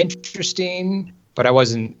interesting, but I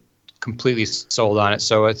wasn't completely sold on it.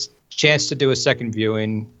 So a chance to do a second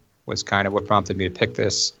viewing was kind of what prompted me to pick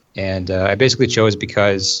this. And I basically chose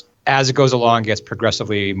because as it goes along, it gets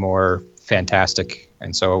progressively more fantastic.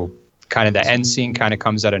 And so kind of the end scene kind of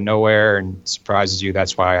comes out of nowhere and surprises you.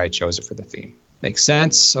 That's why I chose it for the theme. Makes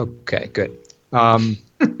sense? Okay, good. No,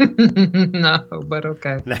 but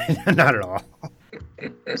okay. Not at all.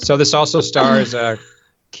 So this also stars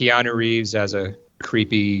Keanu Reeves as a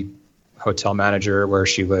creepy hotel manager where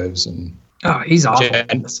she lives, and Oh, he's awful.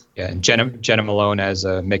 and Jenna Malone as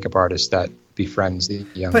a makeup artist that befriends the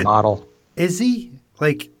young But- model. Is he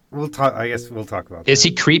like? We'll talk. I guess we'll talk about. Is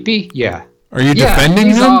he creepy? Yeah. Are you Yeah, defending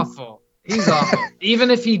he's him? awful. He's awful. Even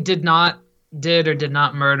if he did not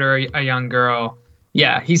murder a young girl,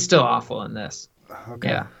 yeah, he's still awful in this. that. Okay.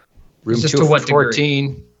 Yeah. Room Just to what degree?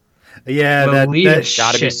 214. Yeah. Believe That. the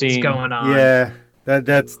gotta be shit's seen. going on. Yeah.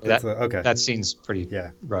 That's That- okay. That scene's pretty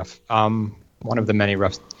Yeah. rough. One of the many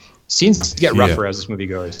rough scenes get Yeah. rougher as this movie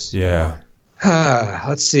goes. Yeah.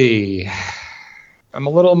 Let's see. I'm a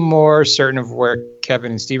little more certain of where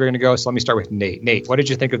Kevin and Steve are going to go, so let me start with Nate. Nate, what did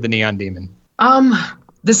you think of the Neon Demon?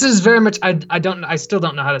 This is very much. I still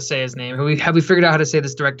don't know how to say his name. Have we figured out how to say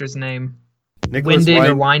this director's name? Nicholas Winding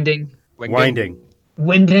or Winding? Winding.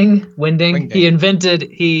 Winding.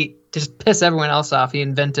 He just piss everyone else off. He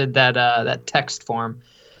invented that text form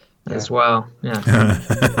as well. Yeah.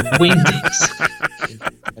 Wingdings.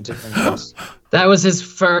 That was his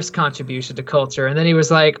first contribution to culture, and then he was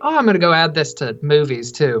like, "Oh, I'm gonna go add this to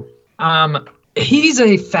movies too." He's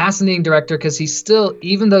a fascinating director because he's still,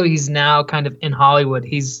 even though he's now kind of in Hollywood,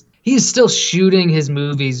 he's still shooting his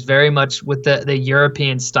movies very much with the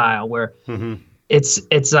European style, where it's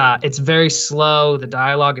very slow. The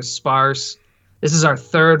dialogue is sparse. This is our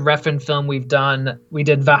third Refn film we've done. We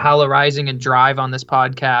did Valhalla Rising and Drive on this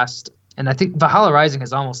podcast, and I think Valhalla Rising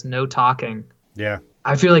has almost no talking. Yeah.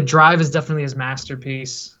 I feel like Drive is definitely his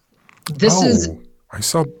masterpiece. I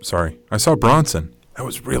saw Bronson. That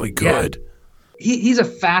was really good. He's a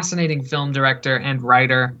fascinating film director and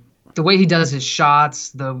writer. The way he does his shots,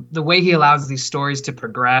 the way he allows these stories to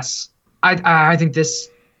progress. I think this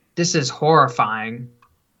is horrifying.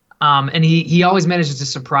 And he always manages to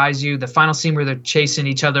surprise you. The final scene where they're chasing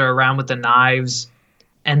each other around with the knives,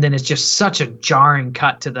 and then it's just such a jarring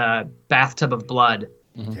cut to the bathtub of blood.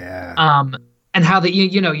 Yeah. And how that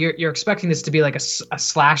you're expecting this to be like a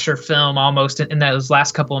slasher film almost in those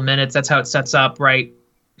last couple of minutes. That's how it sets up, right?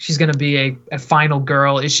 She's going to be a final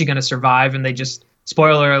girl. Is she going to survive? And they just,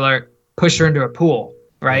 spoiler alert, push her into a pool,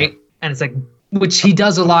 right? Yeah. And it's like, which he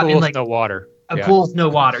does a lot in like no water. A pool with no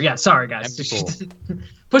water. Yeah, sorry guys.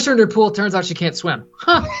 Push her into a pool. Turns out she can't swim.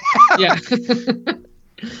 Huh. Yeah.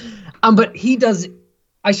 But he does.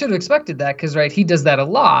 I should have expected that because right, he does that a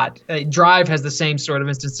lot. Drive has the same sort of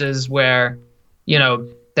instances where,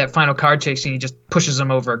 that final car chase scene, he just pushes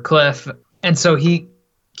him over a cliff, and so he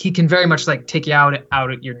can very much like take you out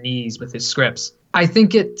at your knees with his scripts. I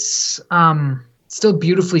think it's still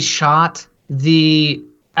beautifully shot. The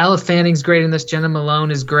Ella Fanning's great in this. Jenna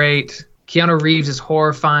Malone is great. Keanu Reeves is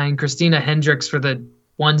horrifying. Christina Hendricks, for the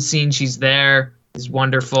one scene she's there, is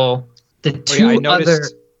wonderful.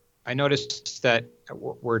 I noticed that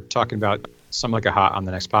we're talking about Some Like It Hot on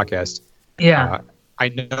the next podcast. Yeah. I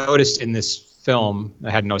noticed in this film,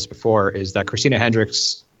 I hadn't noticed before, is that Christina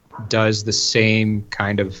Hendricks does the same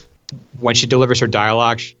kind of, when she delivers her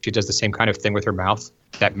dialogue, she does the same kind of thing with her mouth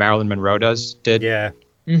that Marilyn Monroe did. Yeah.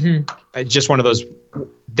 Mm-hmm. Just one of those.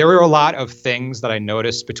 There were a lot of things that I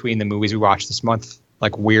noticed between the movies we watched this month,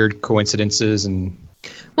 like weird coincidences and.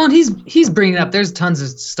 Well, and he's bringing up. There's tons of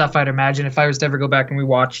stuff I'd imagine if I was to ever go back and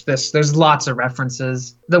rewatch this. There's lots of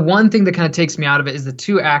references. The one thing that kind of takes me out of it is the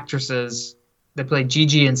two actresses that play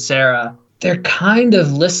Gigi and Sarah. They're kind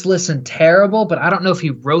of listless and terrible, but I don't know if he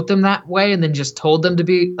wrote them that way and then just told them to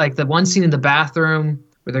be like the one scene in the bathroom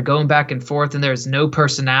where they're going back and forth and there's no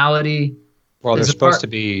personality. Well, they're supposed to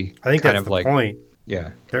be. I think kind that's of the like, point.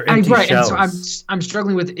 Yeah, they're empty shells. And so I'm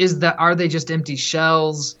struggling with are they just empty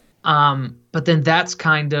shells? But then that's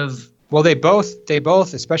kind of. Well, they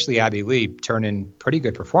both, especially Abby Lee, turn in pretty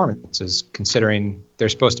good performances considering they're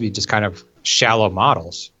supposed to be just kind of shallow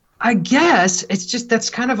models. I guess it's just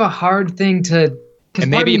that's kind of a hard thing to.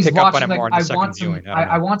 And maybe you pick up on it more in the second viewing.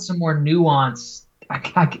 I want some more nuance.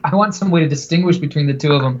 I want some way to distinguish between the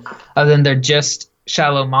two of them, other than they're just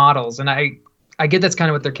shallow models. And I get that's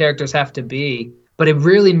kind of what their characters have to be. But it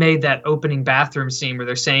really made that opening bathroom scene where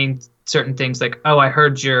they're saying certain things like, "Oh, I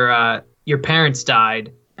heard your parents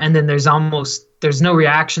died," and then there's no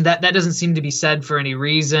reaction. That doesn't seem to be said for any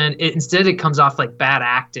reason. Instead, it comes off like bad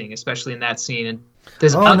acting, especially in that scene. And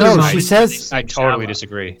there's she says. I totally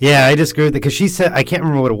disagree. Yeah, I disagree with it because she said, I can't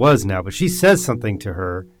remember what it was now, but she says something to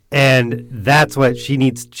her, and that's what she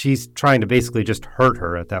needs. She's trying to basically just hurt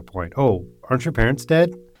her at that point. Oh, aren't your parents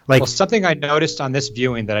dead? Well, something I noticed on this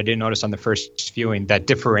viewing that I didn't notice on the first viewing that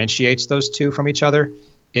differentiates those two from each other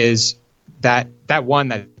is that one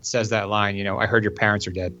that says that line, I heard your parents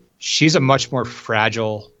are dead. She's a much more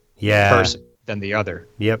fragile person than the other.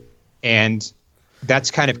 Yep. And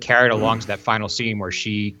that's kind of carried along to that final scene where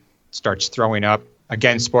she starts throwing up.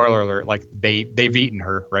 Again, spoiler alert, like they've eaten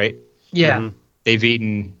her, right? Yeah. Mm-hmm. They've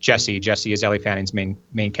eaten Jessie. Jessie is Ellie Fanning's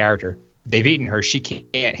main character. They've eaten her. She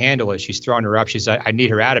can't handle it. She's throwing her up. She's like, I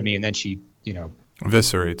need her out of me. And then she,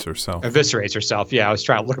 eviscerates herself. Yeah, I was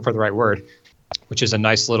looking for the right word, which is a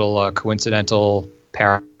nice little coincidental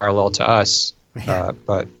parallel to us.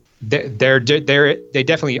 But they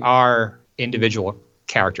definitely are individual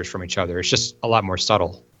characters from each other. It's just a lot more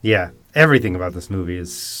subtle. Yeah, everything about this movie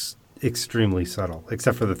is extremely subtle,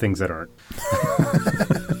 except for the things that aren't.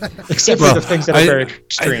 Except for the things that are very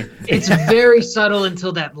extreme. It's very subtle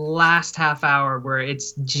until that last half hour where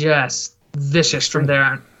it's just vicious from there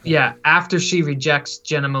on. Yeah, after she rejects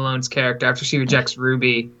Jenna Malone's character, after she rejects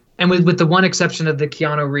Ruby, and with the one exception of the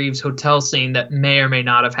Keanu Reeves hotel scene that may or may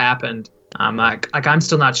not have happened. I'm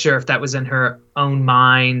still not sure if that was in her own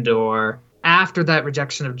mind or after that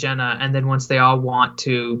rejection of Jenna, and then once they all want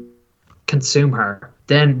to consume her,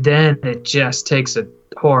 then it just takes a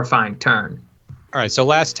horrifying turn. All right, so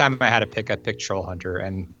last time I had a pick, I picked Troll Hunter,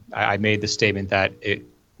 and I made the statement that it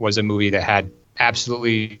was a movie that had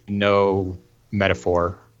absolutely no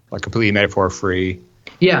metaphor, like completely metaphor-free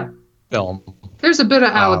film. There's a bit of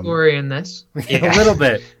allegory in this. Yeah. A little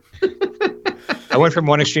bit. I went from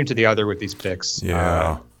one extreme to the other with these picks.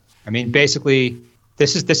 Yeah. Basically,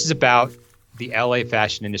 this is about the LA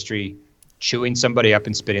fashion industry chewing somebody up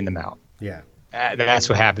and spitting them out. Yeah. That's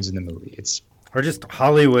what happens in the movie. Or just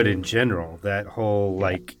Hollywood in general, that whole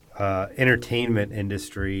entertainment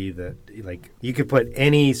industry that you could put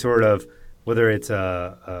any sort of, whether it's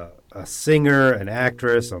a singer, an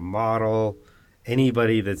actress, a model,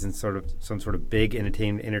 anybody that's in some sort of big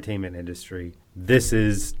entertainment industry, this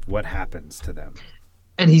is what happens to them.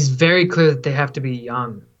 And he's very clear that they have to be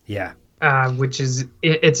young. Yeah. Which is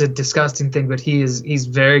it's a disgusting thing, but he's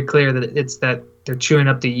very clear that it's that they're chewing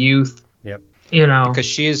up the youth. Yep. You know, because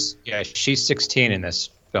she's 16 in this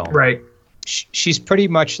film. right? She's pretty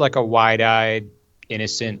much like a wide-eyed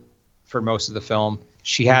innocent for most of the film.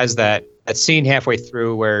 She has that scene halfway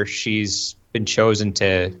through where she's been chosen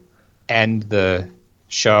to end the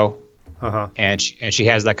show, and she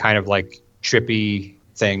has that kind of like trippy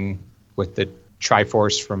thing with the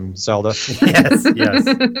Triforce from Zelda.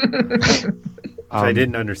 Yes. I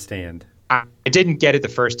didn't understand. I didn't get it the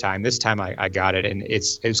first time. This time I got it, and it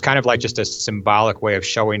was kind of like just a symbolic way of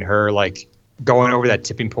showing her like going over that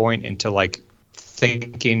tipping point into like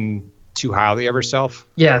thinking too highly of herself.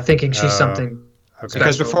 Yeah, thinking she's something. Okay.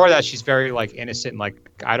 Because special. before that, she's very like innocent, and, like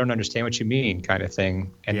I don't understand what you mean, kind of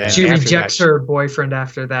thing. And Yeah. then She after rejects that, her boyfriend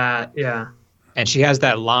after that. Yeah. and she has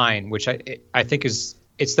that line, which I think it's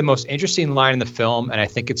the most interesting line in the film, and I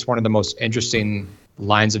think it's one of the most interesting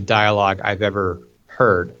lines of dialogue I've ever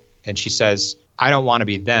heard. And she says, "I don't want to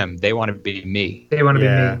be them; they want to be me." They want to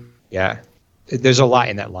Yeah. be me. Yeah, there's a lot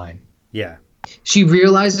in that line. Yeah. She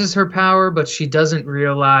realizes her power, but she doesn't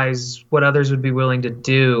realize what others would be willing to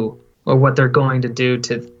do or what they're going to do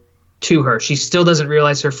to her. She still doesn't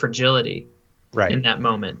realize her fragility Right. in that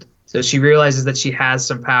moment. So she realizes that she has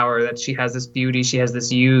some power, that she has this beauty, she has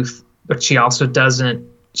this youth, but she also doesn't.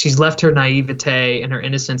 She's left her naivete and her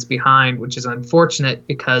innocence behind, which is unfortunate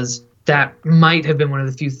because that might have been one of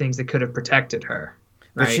the few things that could have protected her.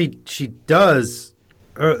 But Right? she does.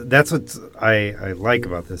 That's what I like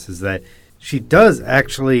about this is that she does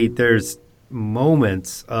actually. There's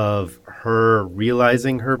moments of her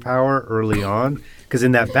realizing her power early on, because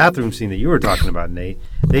in that bathroom scene that you were talking about, Nate,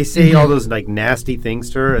 they say all those like nasty things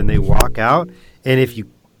to her, and they walk out. And if you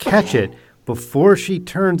catch it before she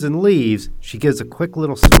turns and leaves, she gives a quick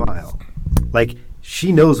little smile, like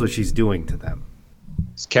she knows what she's doing to them.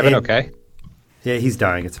 Is Kevin And- okay? Yeah, he's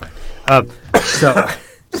dying. It's fine. So.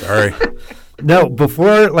 Sorry. No,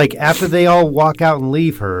 before, like, after they all walk out and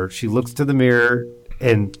leave her, she looks to the mirror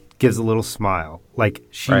and gives a little smile. Like,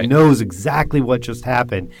 she Right. knows exactly what just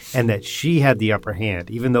happened and that she had the upper hand,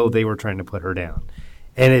 even though they were trying to put her down.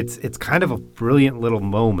 And it's kind of a brilliant little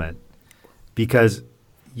moment because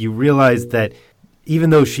you realize that even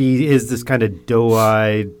though she is this kind of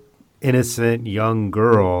doe-eyed, innocent young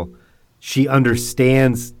girl, she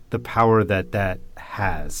understands the power that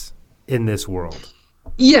has in this world.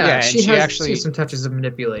 Yeah, Yeah, and she she has actually- some touches of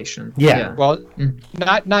manipulation. Yeah. Well,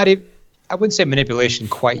 not even. I wouldn't say manipulation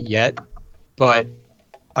quite yet, but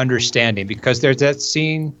understanding, because there's that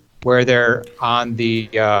scene where they're on the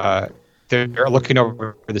they're looking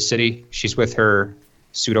over the city. She's with her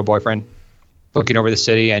pseudo boyfriend, looking over the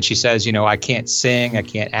city, and she says, "You know, I can't sing, I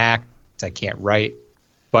can't act, I can't write,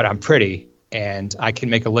 but I'm pretty, and I can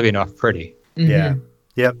make a living off pretty." Yeah.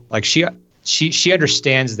 Yep. Like she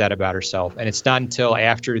understands that about herself, and it's not until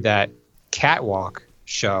after that catwalk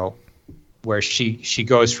show where she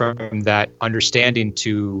goes from that understanding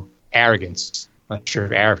to arrogance. I'm not sure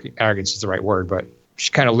if arrogance is the right word, but she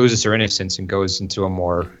kind of loses her innocence and goes into a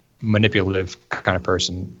more manipulative kind of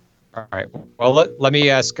person. All right. Well, let me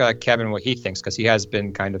ask Kevin what he thinks, because he has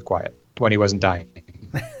been kind of quiet when he wasn't dying.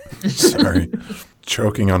 Sorry.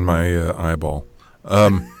 Choking on my eyeball.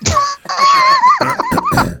 I'm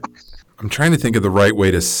trying to think of the right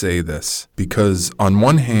way to say this, because on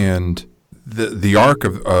one hand, the arc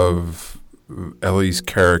of Ellie's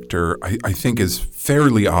character, I think, is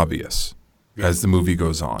fairly obvious as the movie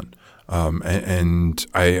goes on. And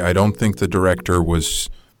I don't think the director was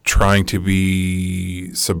trying to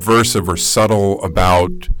be subversive or subtle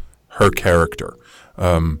about her character.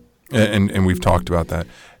 And we've talked about that.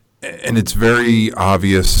 And it's very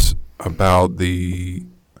obvious about the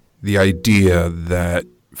idea that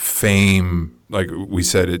fame, like we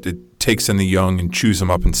said, it takes in the young and chews them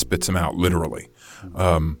up and spits them out, literally.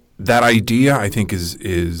 That idea, I think,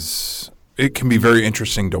 is it can be very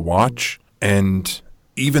interesting to watch. And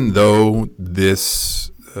even though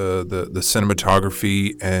this the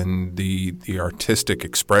cinematography and the artistic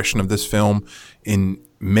expression of this film in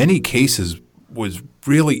many cases was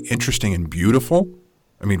really interesting and beautiful.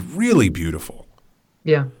 I mean, really beautiful.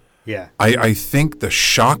 Yeah. Yeah. I think the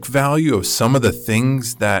shock value of some of the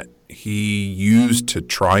things that he used to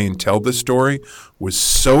try and tell this story was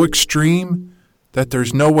so extreme that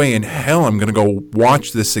there's no way in hell I'm going to go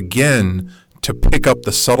watch this again to pick up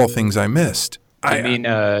the subtle things I missed. I mean,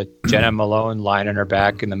 Jenna Malone lying on her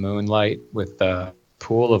back in the moonlight with a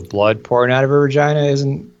pool of blood pouring out of her vagina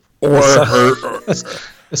isn't or her,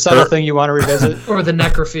 a subtle thing you want to revisit. Or the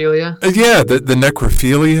necrophilia. yeah, the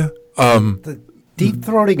necrophilia. Deep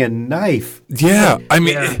throating a knife. Yeah, I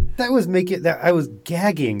mean, Yeah. That was making that I was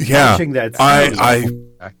gagging yeah, watching that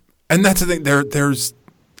scene. and that's the thing. There's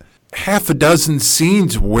half a dozen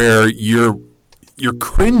scenes where you're you're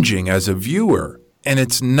cringing as a viewer, and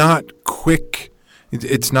it's not quick.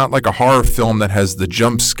 It's not like a horror film that has the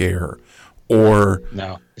jump scare, or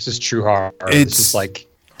No, this is true horror. It's This is like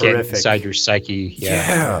getting horrific. inside your psyche.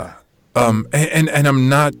 yeah. And I'm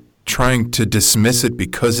not trying to dismiss it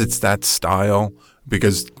because it's that style.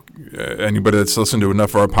 Because anybody that's listened to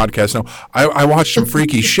enough of our podcast know I watched some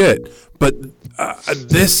freaky shit, but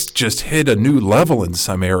this just hit a new level in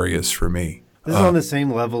some areas for me. This is on the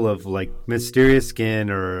same level of like Mysterious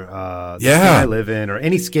Skin or The Yeah. Skin I Live In or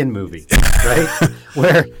any Skin movie, right?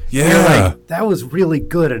 Where you're Yeah. like, that was really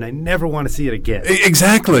good and I never want to see it again.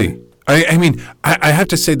 Exactly. I mean, I have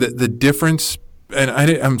to say that the difference, and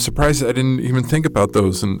I'm surprised I didn't even think about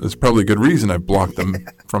those, and it's probably a good reason I blocked them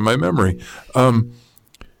from my memory.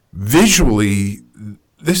 Visually,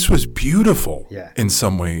 this was beautiful Yeah. in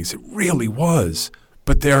some ways. It really was.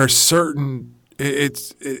 But there are certain,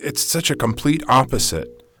 it's such a complete opposite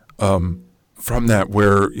from that,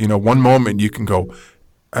 where, one moment you can go,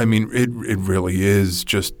 I mean, it really is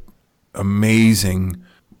just amazing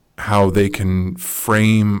how they can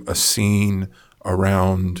frame a scene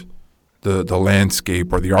around the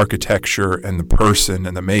landscape or the architecture and the person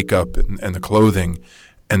and the makeup and the clothing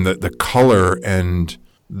and the color and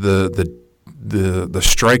the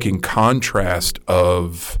striking contrast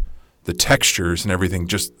of the textures and everything.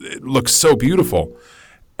 Just, it looks so beautiful.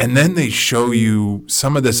 And then they show you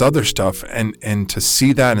some of this other stuff, and to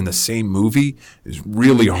see that in the same movie is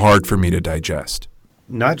really hard for me to digest.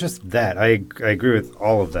 Not just that, I agree with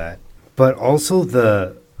all of that, but also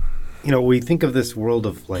we think of this world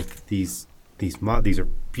of like these are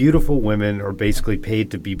beautiful women are basically paid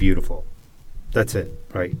to be beautiful. That's it,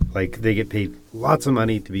 right? Like they get paid lots of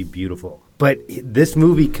money to be beautiful. But this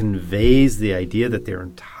movie conveys the idea that their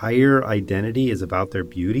entire identity is about their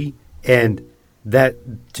beauty. And that,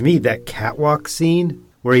 to me, that catwalk scene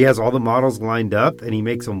where he has all the models lined up and he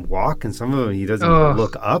makes them walk and some of them he doesn't even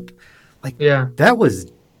look up. Like, Yeah. that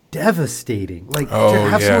was devastating. Like, Oh, to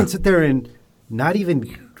have yeah. someone sit there and not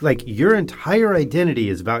even, like, your entire identity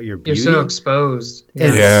is about your You're beauty. so exposed.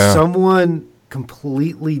 And Yeah. someone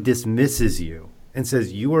completely dismisses you and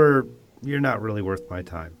says you're not really worth my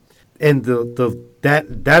time. And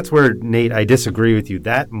that's where, Nate, I disagree with you.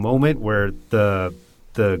 That moment where the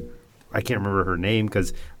I can't remember her name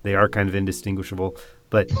because they are kind of indistinguishable,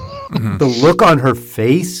 but the look on her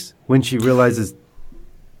face when she realizes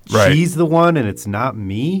Right. she's the one and it's not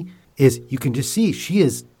me is, you can just see she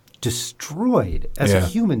is destroyed as a Yeah.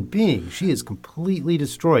 human being. She is completely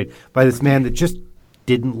destroyed by this man that just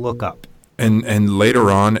didn't look up. And later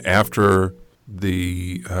on, after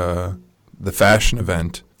the fashion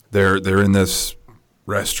event, they're in this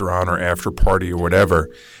restaurant or after party or whatever,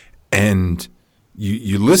 and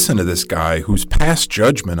you listen to this guy who's passed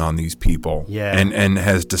judgment on these people, Yeah. and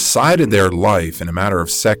has decided their life in a matter of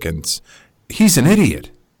seconds. He's an idiot.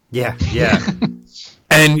 Yeah, yeah.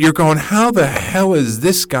 And you're going, how the hell is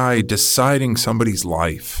this guy deciding somebody's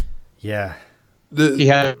life? Yeah. He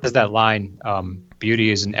has that line,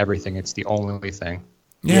 beauty isn't everything, it's the only thing.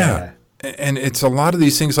 Yeah. And it's a lot of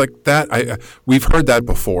these things like that. We've heard that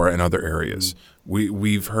before in other areas.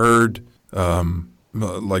 We've heard,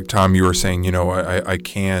 like Tom, you were saying, I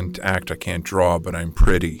can't act, I can't draw, but I'm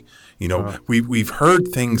pretty. We've heard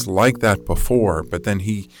things like that before, but then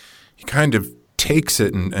he kind of takes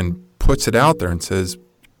it and puts it out there and says,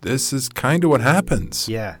 this is kind of what happens.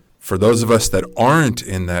 Yeah. For those of us that aren't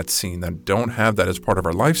in that scene, that don't have that as part of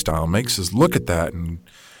our lifestyle, makes us look at that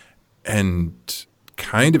and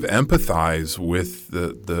kind of empathize with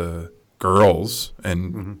the girls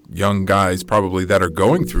and young guys probably that are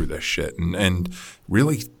going through this shit and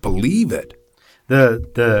really believe it.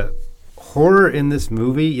 The horror in this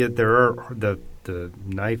movie, yet there are the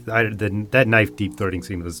knife. That knife deep throating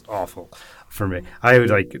scene was awful for me. I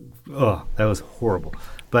was like, oh, that was horrible.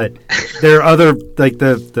 But there are other, like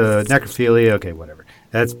the necrophilia. Okay, whatever.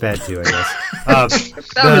 That's bad too, I guess.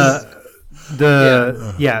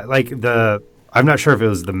 I'm not sure if it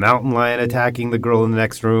was the mountain lion attacking the girl in the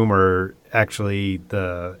next room or actually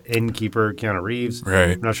the innkeeper, Keanu Reeves.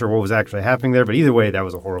 Right. I'm not sure what was actually happening there, but either way, that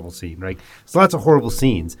was a horrible scene, right? There's lots of horrible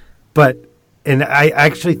scenes. This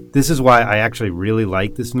is why I actually really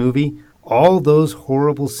like this movie. All those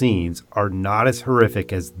horrible scenes are not as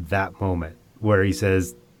horrific as that moment where he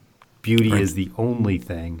says beauty is the only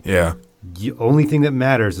thing. Yeah. The only thing that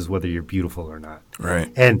matters is whether you're beautiful or not.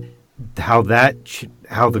 Right. And how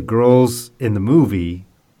the girls in the movie,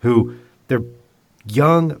 who they're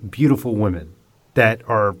young, beautiful women that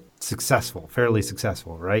are successful, fairly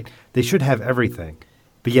successful, right? They should have everything,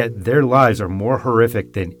 but yet their lives are more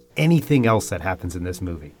horrific than anything else that happens in this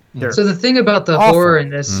movie. They're So the thing about the awful. horror in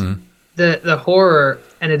this the horror,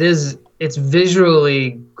 and it's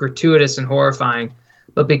visually gratuitous and horrifying,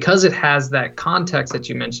 but because it has that context that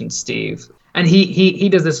you mentioned, Steve, and he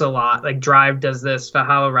does this a lot. Like Drive does this,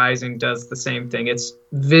 Valhalla Rising does the same thing. It's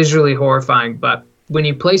visually horrifying, but when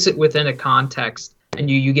you place it within a context and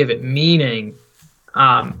you give it meaning,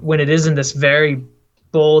 when it isn't this very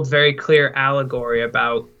bold, very clear allegory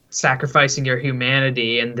about sacrificing your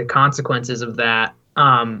humanity and the consequences of that,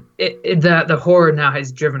 the horror now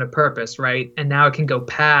has driven a purpose, right? And now it can go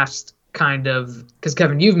past kind of, because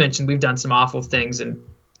Kevin, you've mentioned we've done some awful things, and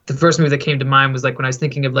the first movie that came to mind was like when I was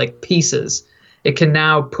thinking of like Pieces. It can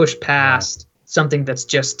now push past something that's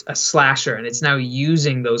just a slasher, and it's now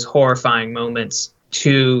using those horrifying moments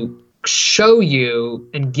to show you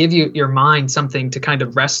and give you your mind something to kind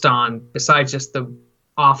of rest on besides just the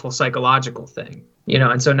awful psychological thing,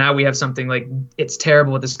 and so now we have something like, it's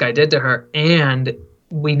terrible what this guy did to her, and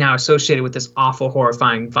we now associate it with this awful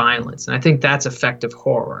horrifying violence. And I think that's effective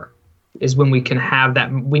horror, is when we can have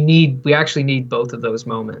that. We actually need both of those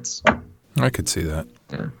moments. I could see that.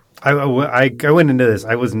 Yeah. I went into this,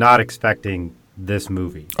 I was not expecting this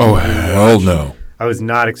movie. Oh, hell no. I was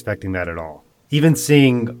not expecting that at all. Even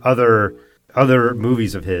seeing other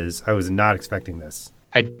movies of his, I was not expecting this.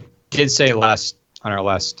 I did say on our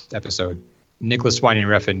last episode, Nicholas Winding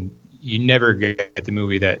Refn, you never get the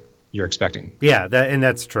movie that you're expecting. Yeah,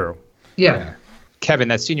 that's true. Yeah. Kevin,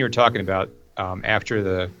 that scene you were talking about after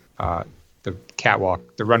the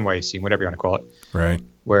catwalk, the runway scene, whatever you want to call it, Right.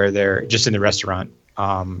 where they're just in the restaurant.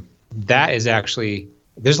 That is actually,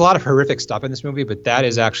 there's a lot of horrific stuff in this movie, but that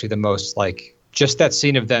is actually the most, like, just that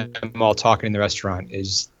scene of them all talking in the restaurant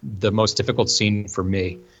is the most difficult scene for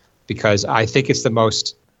me, because I think it's the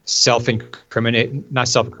most not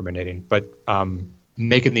self-incriminating, but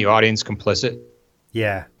making the audience complicit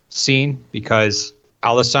Yeah. scene, because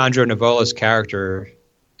Alessandro Nivola's character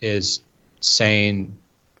is saying,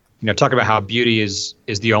 talk about how beauty is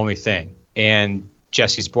the only thing. And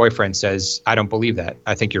Jesse's boyfriend says, I don't believe that.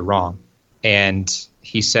 I think you're wrong. And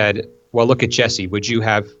he said, well, look at Jesse. Would you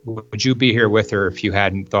be here with her if you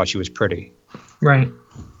hadn't thought she was pretty? Right.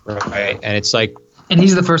 Right. And it's like, and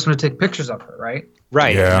he's the first one to take pictures of her, right?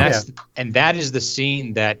 right. Yeah. And that is the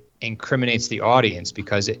scene that incriminates the audience,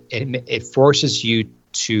 because it forces you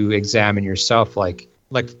to examine yourself. Like,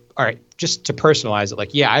 all right, just to personalize it.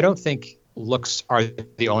 Like, yeah, I don't think looks are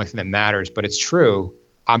the only thing that matters, but it's true.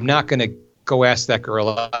 I'm not going to go ask that girl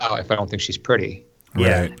out if I don't think she's pretty.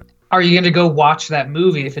 Yeah. Right. Are you going to go watch that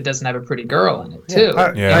movie if it doesn't have a pretty girl in it too?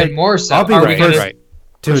 Yeah. Even more so. I'll be Are the we first gonna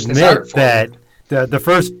to push this admit art forward? that the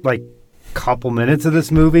first couple minutes of this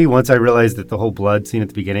movie, once I realized that the whole blood scene at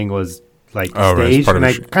the beginning was right, staged, part of and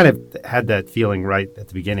I the kind of had that feeling right at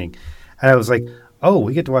the beginning, and I was like, oh,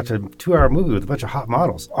 we get to watch a 2-hour movie with a bunch of hot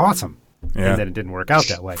models. Awesome. Yeah. And then it didn't work out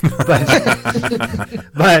that way.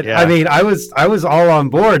 But Yeah. I mean, I was all on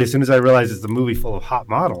board as soon as I realized it's a movie full of hot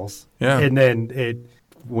models. Yeah. And then it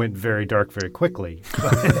went very dark very quickly.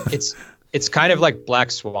 It's kind of like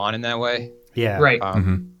Black Swan in that way. Yeah. Right.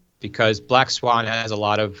 Because Black Swan has a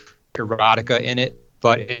lot of erotica in it,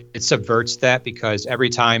 but it subverts that, because every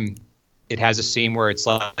time it has a scene where it's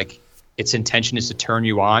like its intention is to turn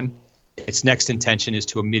you on, its next intention is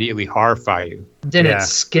to immediately horrify you. Then Yeah. it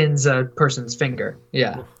skins a person's finger.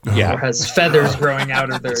 Yeah. Yeah. Or has feathers growing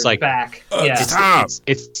out of their It's like, back. Yeah. Stop.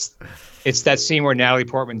 It's that scene where Natalie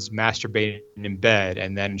Portman's masturbating in bed,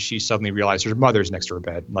 and then she suddenly realizes her mother's next to her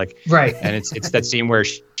bed. Like, Right. and it's that scene where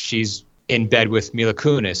she's in bed with Mila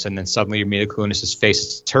Kunis, and then suddenly Mila Kunis's face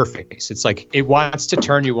is her face. It's like it wants to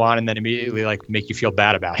turn you on and then immediately like make you feel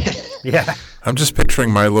bad about it. Yeah. I'm just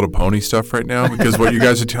picturing My Little Pony stuff right now, because what you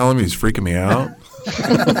guys are telling me is freaking me out.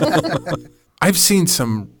 I've seen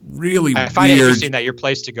some really I find it weird. interesting that your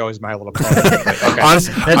place to go is My Little Pony. But, okay.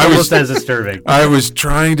 Honestly, That's I almost was as disturbing. I was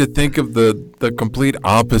trying to think of the complete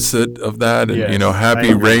opposite of that, and Yes, I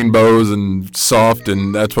happy agree. rainbows and soft,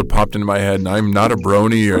 and that's what popped into my head. And I'm not a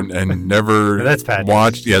brony, and never No, that's Patrick.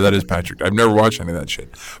 watched. Yeah, that is Patrick. I've never watched any of that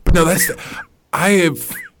shit. But no,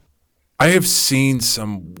 I have seen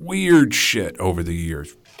some weird shit over the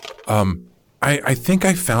years. I think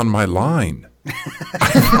I found my line.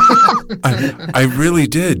 I really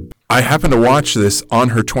did. I happened to watch this on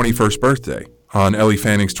her 21st birthday, on Ellie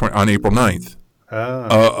Fanning's on April 9th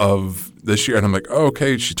of this year. And I'm like, oh,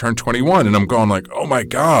 okay, she turned 21. And I'm going like, oh, my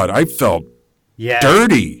God, I felt Yeah.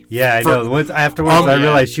 dirty. Yeah, I know. Afterwards, I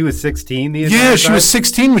realized she was 16. Yeah, she was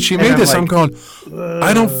 16 when she made I'm this. I'm like, going,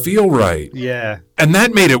 I don't feel right. Yeah. And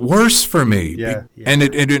that made it worse for me. Yeah, And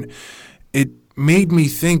it made me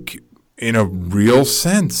think in a real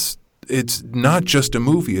sense. it's not just a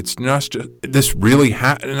movie. It's not just this really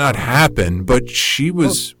not happened, but she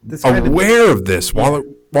was aware of this while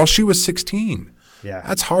she was 16. Yeah.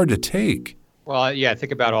 That's hard to take. Well, yeah,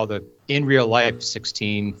 think about all the in real life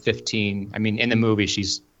 16, 15. I mean, in the movie,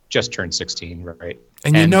 she's just turned 16, right?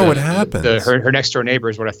 And you know what happens. Her next door neighbor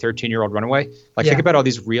is what, a 13-year-old runaway? Like, think about all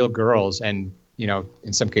these real girls and, you know,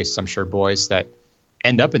 in some cases, I'm sure boys that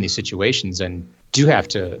end up in these situations and do have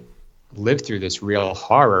to live through this real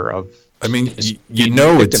horror of. I mean, you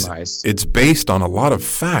know, it's based on a lot of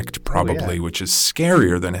fact, probably, which is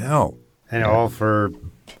scarier than hell. And all for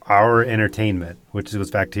our entertainment, which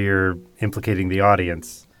goes back to your implicating the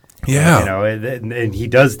audience. Yeah. You know, and he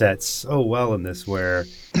does that so well in this, where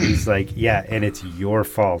he's like, yeah, and it's your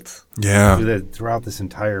fault. Yeah. Throughout this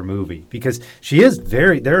entire movie. Because she is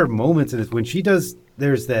there are moments in this when she does,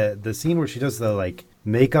 there's the scene where she does the like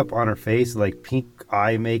makeup on her face, like pink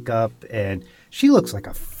eye makeup, and she looks like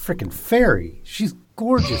a freaking fairy. She's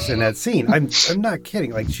gorgeous in that scene. I'm not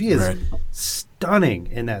kidding. Like, she is stunning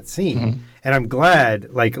in that scene. Mm-hmm. And I'm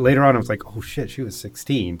glad, like, later on I was like, oh shit, she was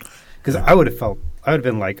 16. Because I would have felt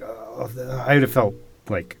like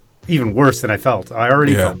even worse than I felt. I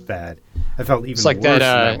already felt bad. I felt even worse in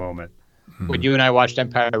that moment. When you and I watched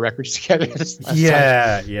Empire Records together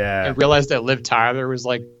yeah. I realized that Liv Tyler was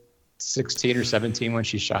like 16 or 17 when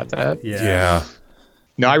she shot that. Yeah.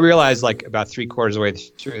 No, I realized like about 3/4 of the way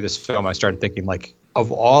through this film, I started thinking, like,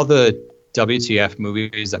 of all the WTF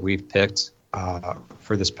movies that we've picked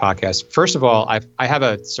for this podcast, first of all, I have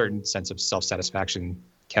a certain sense of self-satisfaction,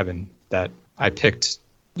 Kevin, that I picked.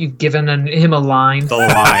 You've given him a line. The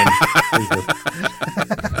line.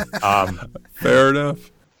 Fair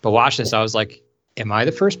enough. But watch this. I was like, am I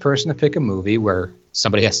the first person to pick a movie where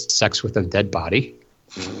somebody has sex with a dead body?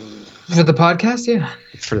 For the podcast? Yeah.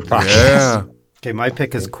 For the podcast. Yeah. Okay, my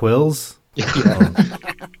pick is Quills.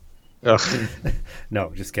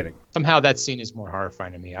 No, just kidding. Somehow that scene is more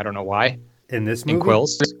horrifying to me. I don't know why. In this movie? In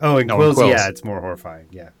Quills? Oh, in Quills, yeah, it's more horrifying.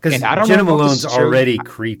 Yeah, because Jenna Malone's already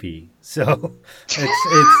creepy, so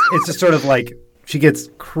it's just sort of like she gets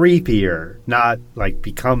creepier, not like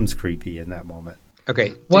becomes creepy in that moment.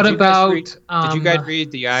 Okay. What about? Did you guys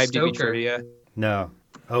read the IMDb trivia? No.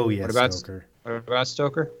 Oh yeah. What about Stoker? What about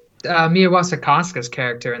Stoker? Mia Wasikowska's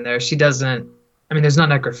character in there. She doesn't. I mean, there's not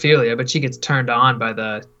necrophilia, but she gets turned on by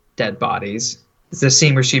the dead bodies. It's the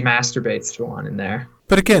scene where she masturbates to one in there.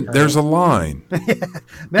 But again, there's a line.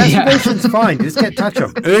 Masturbation's fine. You just can't touch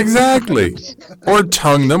them. Exactly. Or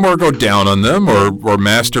tongue them, or go down on them, or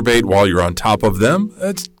masturbate while you're on top of them.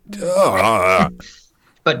 That's.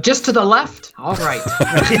 But just to the left? All right.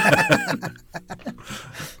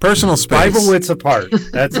 Personal space. 5 wits apart.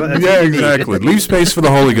 That's yeah, exactly. Leave space for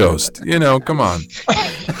the Holy Ghost. You know, come on.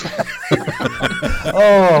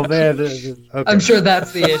 Oh, man. Okay. I'm sure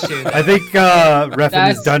that's the issue. I think Refn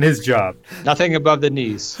has done his job. Nothing above the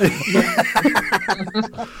knees.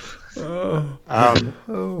 All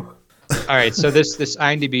right, so this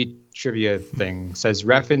IMDb trivia thing says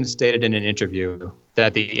Refn stated in an interview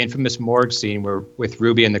that the infamous morgue scene with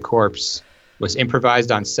Ruby and the corpse was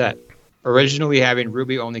improvised on set. Originally having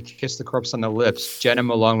Ruby only kiss the corpse on the lips, Jenna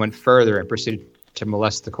Malone went further and proceeded to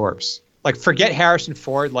molest the corpse. Like, forget Harrison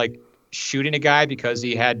Ford, like, shooting a guy because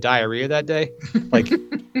he had diarrhea that day. Like,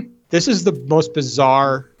 this is the most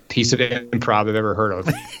bizarre piece of improv I've ever heard of.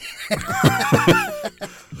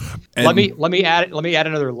 Let me add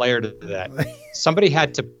another layer to that. Somebody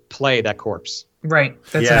had to play that corpse. Right.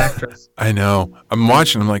 That's an actress. I know. I'm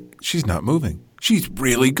watching. I'm like, she's not moving. She's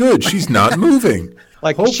really good. She's not moving.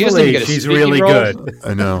 Like, hopefully she's really good.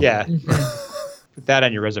 I know. Yeah. Put that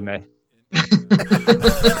on your resume.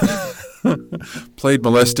 Played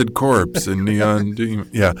molested corpse in Neon Demon.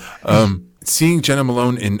 Yeah. Seeing Jenna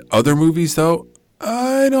Malone in other movies, though,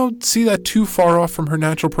 I don't see that too far off from her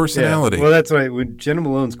natural personality. Yeah. Well, that's why when Jenna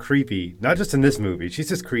Malone's creepy, not just in this movie, she's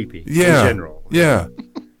just creepy in general. Yeah.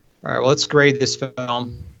 All right, well, let's grade this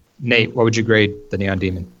film. Nate, what would you grade The Neon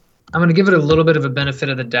Demon? I'm going to give it a little bit of a benefit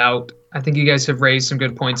of the doubt. I think you guys have raised some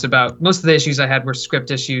good points about most of the issues I had were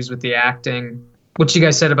script issues with the acting. What you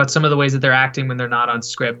guys said about some of the ways that they're acting when they're not on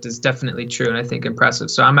script is definitely true and I think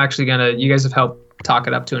impressive. So I'm actually you guys have helped talk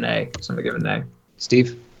it up to an A. So I'm going to give it an A.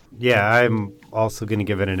 Steve? Yeah, I'm also going to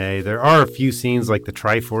give it an A. There are a few scenes like the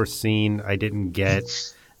Triforce scene I didn't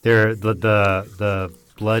get. The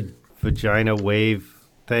blood vagina wave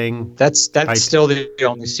thing. That's still the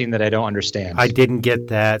only scene that I don't understand. I didn't get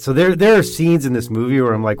that. So there are scenes in this movie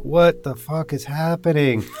where I'm like, what the fuck is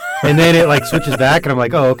happening? And then it like switches back and I'm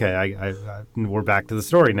like, oh, okay, I we're back to the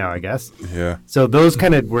story now, I guess. Yeah. So those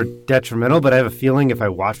kind of were detrimental, but I have a feeling if I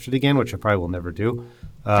watched it again, which I probably will never do,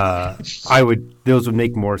 those would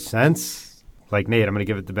make more sense. Like Nate, I'm going to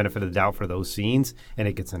give it the benefit of the doubt for those scenes, and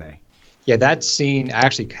it gets an A. Yeah, that scene, I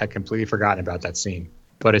actually had completely forgotten about that scene.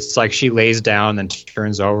 But it's like she lays down and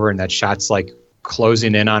turns over, and that shot's like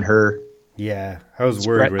closing in on her. Yeah, I was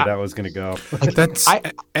worried where that was going to go. That's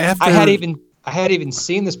after I had even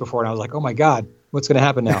seen this before, and I was like, oh my God, what's going to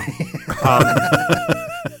happen now?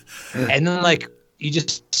 And then like you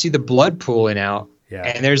just see the blood pooling out. Yeah.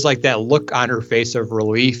 And there's like that look on her face of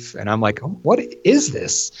relief. And I'm like, oh, what is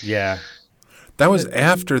this? Yeah. That was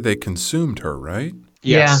after they consumed her, right?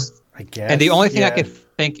 Yes. Yeah. I guess. And the only thing I can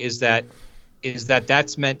think is that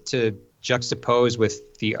that's meant to juxtapose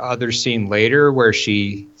with the other scene later where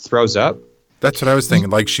she throws up. That's what I was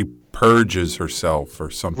thinking. Like she purges herself or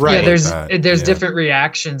something. Right. Yeah, Like there's that. different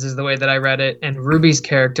reactions is the way that I read it, and Ruby's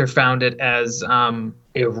character found it as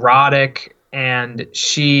erotic, and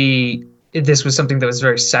this was something that was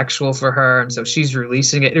very sexual for her, and so she's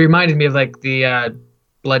releasing it. It reminded me of like the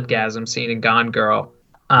bloodgasm scene in Gone Girl.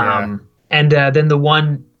 And then the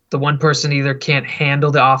one person either can't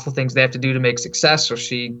handle the awful things they have to do to make success, or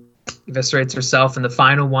she eviscerates herself, and the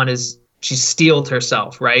final one is she's steeled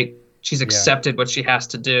herself, right? She's accepted what she has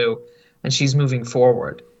to do, and she's moving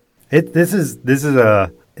forward. This is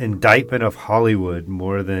a indictment of Hollywood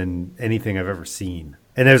more than anything I've ever seen.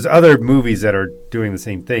 And there's other movies that are doing the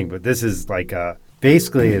same thing, but this is like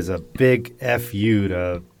basically is a big FU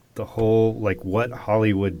to the whole like what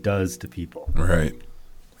Hollywood does to people. Right.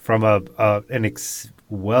 From an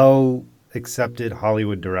well accepted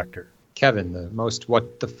Hollywood director. Kevin, the most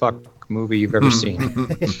what the fuck movie you've ever seen.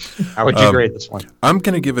 How would you grade this one? I'm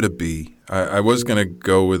going to give it a B. I was going to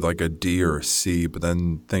go with like a D or a C, but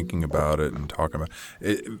then thinking about it and talking about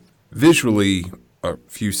it, visually, a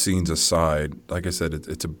few scenes aside, like I said,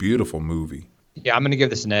 it's a beautiful movie. Yeah, I'm going to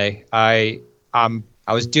give this an A. I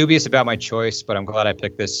was dubious about my choice, but I'm glad I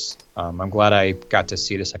picked this. I'm glad I got to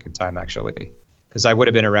see it a second time, actually, because I would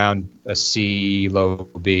have been around a C, low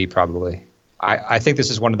B probably. I think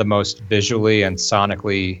this is one of the most visually and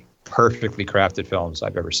sonically perfectly crafted films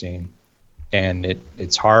I've ever seen. And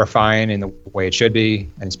it's horrifying in the way it should be,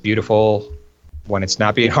 and it's beautiful when it's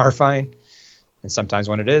not being horrifying, and sometimes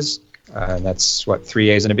when it is. And that's, 3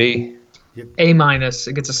 A's and a B? A-.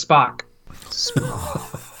 It gets a Spock.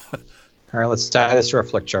 All right, let's tie this to our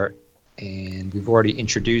flick chart. And we've already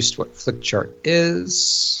introduced what flick chart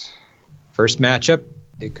is. First matchup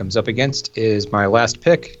it comes up against is my last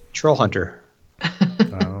pick, Troll Hunter.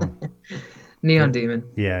 Neon Demon.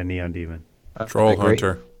 Yeah, Neon Demon. Troll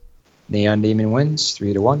Hunter. Neon Demon wins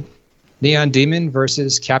 3-1. Neon Demon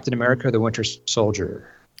versus Captain America: The Winter Soldier.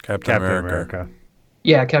 Captain America.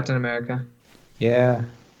 Yeah, Captain America. Yeah.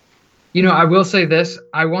 You know, I will say this.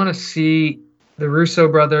 I want to see the Russo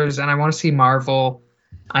brothers, and I want to see Marvel.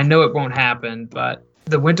 I know it won't happen, but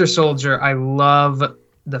the Winter Soldier, I love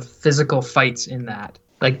the physical fights in that.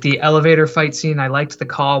 Like the elevator fight scene, I liked the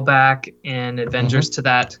callback in Avengers to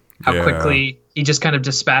that. How quickly he just kind of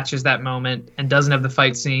dispatches that moment and doesn't have the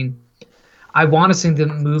fight scene. I want to see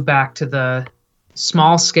them move back to the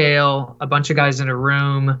small scale, a bunch of guys in a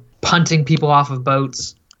room, punting people off of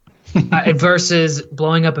boats, versus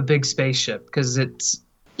blowing up a big spaceship, because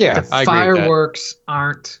the fireworks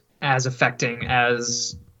aren't as affecting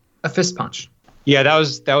as a fist punch. Yeah, that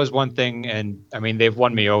was one thing, and I mean they've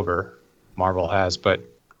won me over, Marvel has, but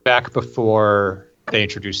back before they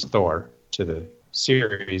introduced Thor to the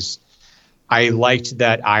series, I liked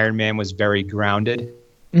that Iron Man was very grounded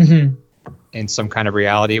in some kind of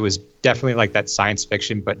reality. It was definitely like that science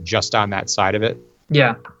fiction, but just on that side of it.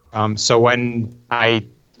 Yeah. So when I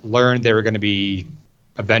learned they were going to be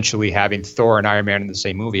eventually having Thor and Iron Man in the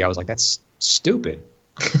same movie, I was like, that's stupid.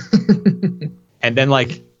 And then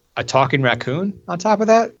like a talking raccoon on top of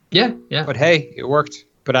that. Yeah. But hey, it worked.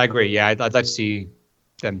 But I agree. Yeah, I'd like to see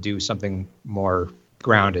them do something more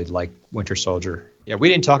grounded, like Winter Soldier. Yeah, we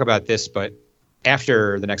didn't talk about this, but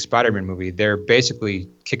after the next Spider-Man movie, they're basically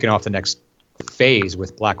kicking off the next phase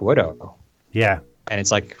with Black Widow. Yeah. And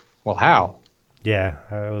it's like, well, how? Yeah,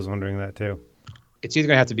 I was wondering that too. It's either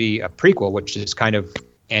going to have to be a prequel, which is kind of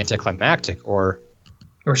anticlimactic, or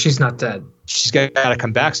she's not dead. She's got to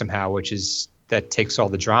come back somehow, that takes all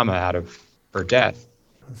the drama out of her death.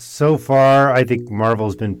 So far, I think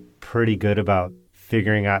Marvel's been pretty good about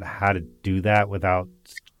figuring out how to do that without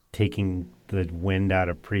taking the wind out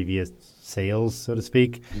of previous sails, so to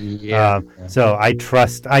speak. Yeah. So I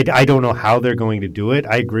trust. I don't know how they're going to do it.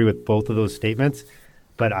 I agree with both of those statements,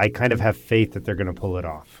 but I kind of have faith that they're going to pull it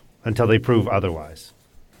off until they prove otherwise.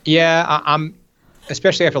 Yeah, I'm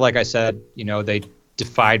especially after, like I said, they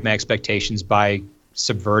defied my expectations by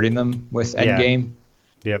subverting them with Endgame.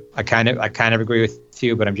 Yep. I kind of agree with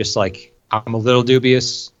you, but I'm just like, I'm a little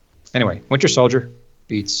dubious. Anyway, Winter Soldier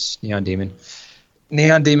beats Neon Demon.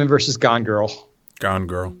 Neon Demon versus Gone Girl. Gone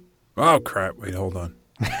Girl. Oh crap! Wait, hold on.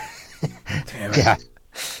 Damn it. Yeah.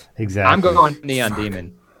 Exactly. I'm going Neon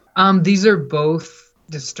Demon. These are both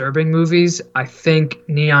disturbing movies. I think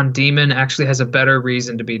Neon Demon actually has a better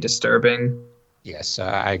reason to be disturbing. Yes,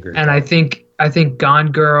 I agree. And I think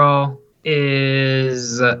Gone Girl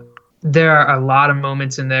is there are a lot of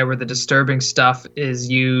moments in there where the disturbing stuff is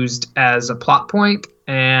used as a plot point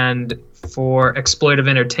and for exploitive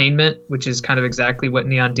entertainment, which is kind of exactly what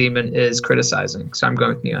Neon Demon is criticizing. So I'm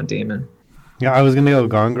going with Neon Demon. Yeah, I was going to go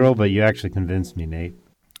Gone Girl, but you actually convinced me, Nate.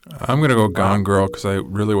 I'm gonna go Gone Girl because I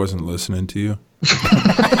really wasn't listening to you.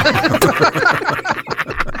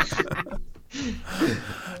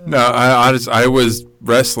 No, I was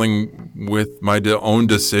wrestling with my own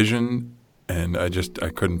decision, and I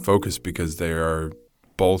couldn't focus because they are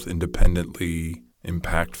both independently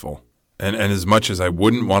impactful. And as much as I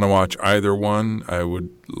wouldn't want to watch either one, I would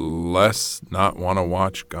less not want to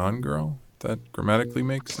watch Gone Girl. That grammatically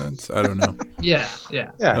makes sense? I don't know. Yeah.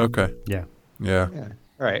 Okay. Yeah. Yeah.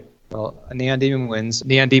 All right. Well, Neon Demon wins.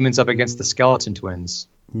 Neon Demon's up against the Skeleton Twins.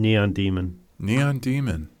 Neon Demon. Neon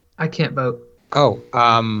Demon. I can't vote. Oh,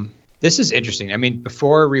 this is interesting. I mean,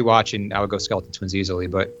 before rewatching, I would go Skeleton Twins easily,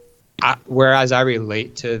 but whereas I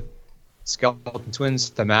relate to Skeleton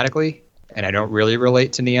Twins thematically, and I don't really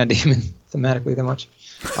relate to Neon Demon thematically that much.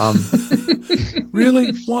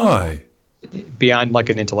 Really? Why? Beyond like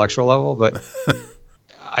an intellectual level, but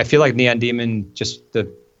I feel like Neon Demon, just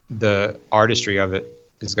the artistry of it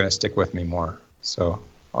is going to stick with me more. So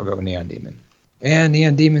I'll go with Neon Demon. And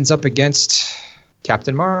Neon Demon's up against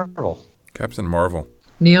Captain Marvel. Captain Marvel.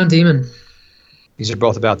 Neon Demon. These are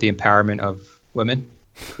both about the empowerment of women,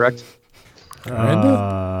 correct?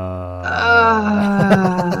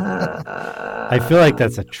 I feel like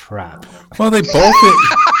that's a trap. Well, they both.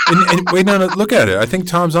 Wait, no, look at it. I think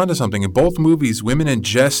Tom's onto something. In both movies, women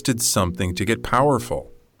ingested something to get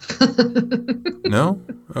powerful. No?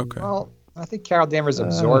 Okay. Well, I think Carol Danvers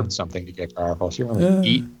absorbed something to get powerful. She didn't really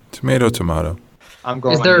eat. Tomato. I'm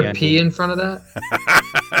going. Is there a Neon P Demon. in front of that?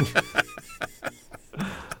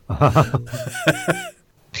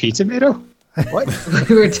 Pea tomato? What?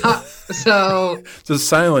 We were talking. So It's a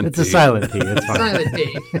silent It's a P. silent P. It's fine. silent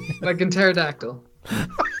P, like in pterodactyl.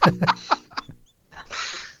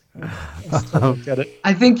 Get it?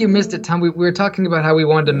 I think you missed it, Tom. We were talking about how we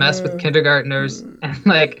wanted to mess with kindergartners and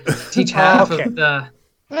like teach half Okay. of the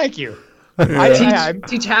Thank you.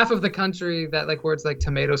 teach half of the country that like words like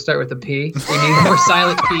tomato start with a P. We need more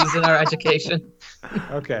silent P's in our education.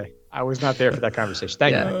 Okay. I was not there for that conversation.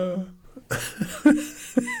 Thank you.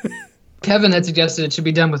 Kevin had suggested it should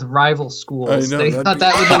be done with rival schools. I know, They that'd thought be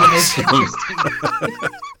that would be the most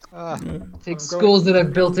awesome. interesting. Take schools that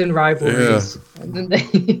have built-in rivalries. And then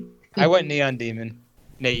they I went Neon Demon.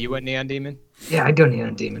 Nate, you went Neon Demon? yeah, I'd go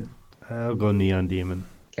Neon Demon. I'll go Neon Demon.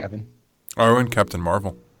 Kevin? I went Captain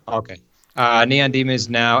Marvel. Okay. Neon Demon is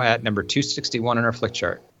now at number 261 on our flick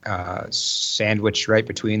chart. Sandwiched right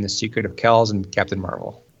between The Secret of Kells and Captain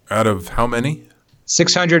Marvel. Out of how many?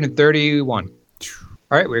 631.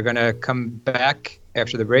 All right, we're going to come back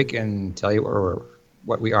after the break and tell you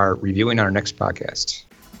what we are reviewing on our next podcast.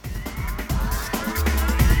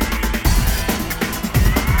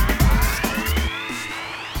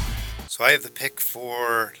 So I have the pick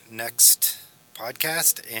for next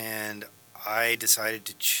podcast, and I decided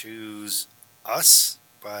to choose Us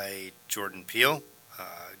by Jordan Peele.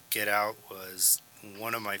 Get Out was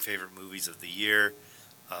one of my favorite movies of the year.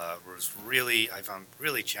 I found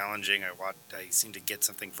really challenging. I seem to get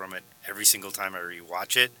something from it every single time I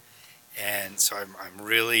rewatch it, and so I'm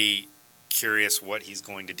really curious what he's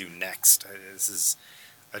going to do next. This is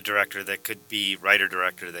a writer-director that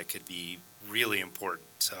could be really important.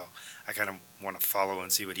 So I kind of want to follow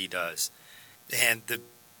and see what he does. And the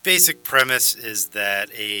basic premise is that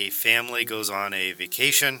a family goes on a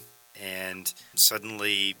vacation, and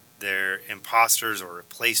suddenly their imposters or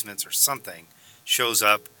replacements or something shows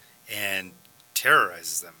up and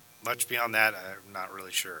terrorizes them. Much beyond that, I'm not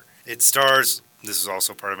really sure. It stars, this is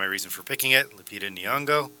also part of my reason for picking it, Lupita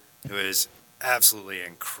Nyong'o, who is absolutely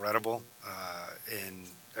incredible in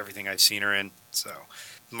everything I've seen her in. So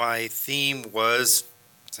my theme was,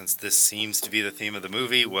 since this seems to be the theme of the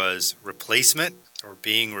movie, was replacement or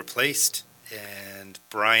being replaced. And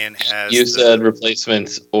Brian has You said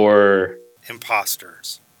replacements or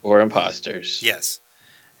imposters. imposters. Yes.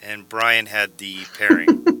 And Brian had the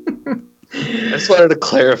pairing. I just wanted to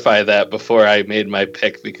clarify that before I made my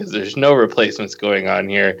pick because there's no replacements going on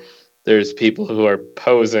here. there's people who are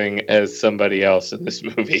posing as somebody else in this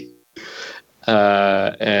movie.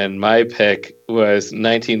 And my pick was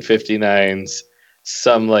 1959's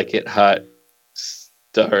Some Like It Hot,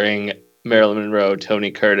 starring Marilyn Monroe,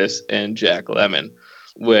 Tony Curtis, and Jack Lemmon,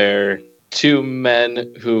 where two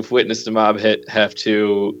men who've witnessed a mob hit have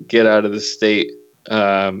to get out of the state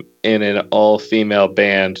in an all-female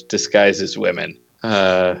band disguised as women.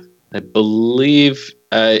 I believe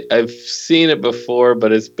I've seen it before,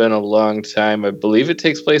 but it's been a long time. I believe it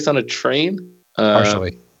takes place on a train.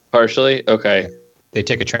 Partially. Partially? Okay. They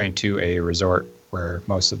take a train to a resort where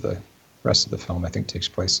most of the rest of the film, I think, takes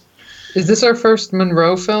place. Is this our first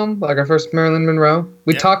Monroe film? Like our first Marilyn Monroe?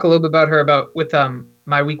 We talk a little bit about her with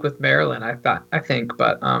My Week with Marilyn, I think,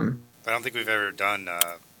 but I don't think we've ever done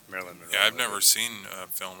Marilyn Monroe. Yeah, I've never seen a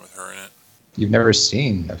film with her in it. You've never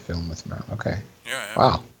seen a film with Marilyn? Okay. Yeah,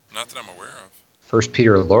 Wow. Not that I'm aware of. First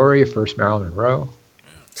Peter Lorre, first Marilyn Monroe.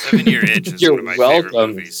 7 Year Itch is You're one of my favorite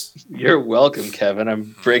welcome. movies. You're welcome, Kevin.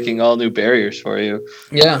 I'm breaking all new barriers for you.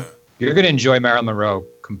 yeah. You're going to enjoy Marilyn Monroe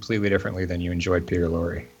completely differently than you enjoyed Peter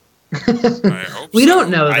Lorre. I hope We so. don't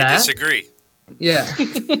know I that. disagree. Yeah.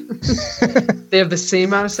 They have the same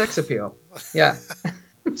amount of sex appeal. Yeah.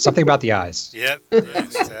 Something about the eyes. Yep,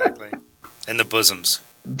 yes, exactly. And the bosoms.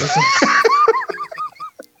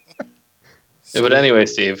 Yeah, but anyway,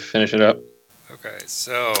 Steve, finish it up. Okay,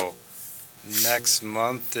 so next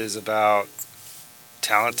month is about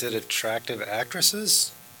talented, attractive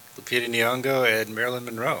actresses. Lupita Nyong'o and Marilyn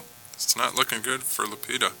Monroe. It's not looking good for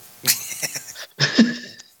Lupita.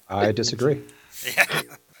 I disagree. Yeah, I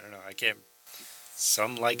don't know. I can't.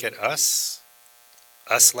 Some like it us.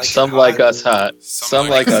 Us like Some it like hot. us hot. Some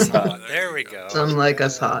like us hot. There we go. Some like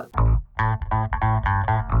us hot.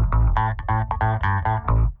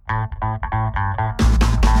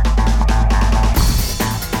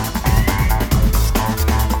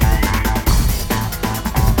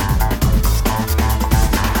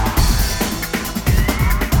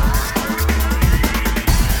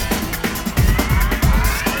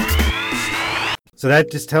 So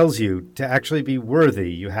that just tells you to actually be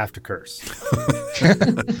worthy, you have to curse.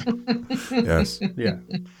 Yes. Yeah.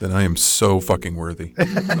 Then I am so fucking worthy.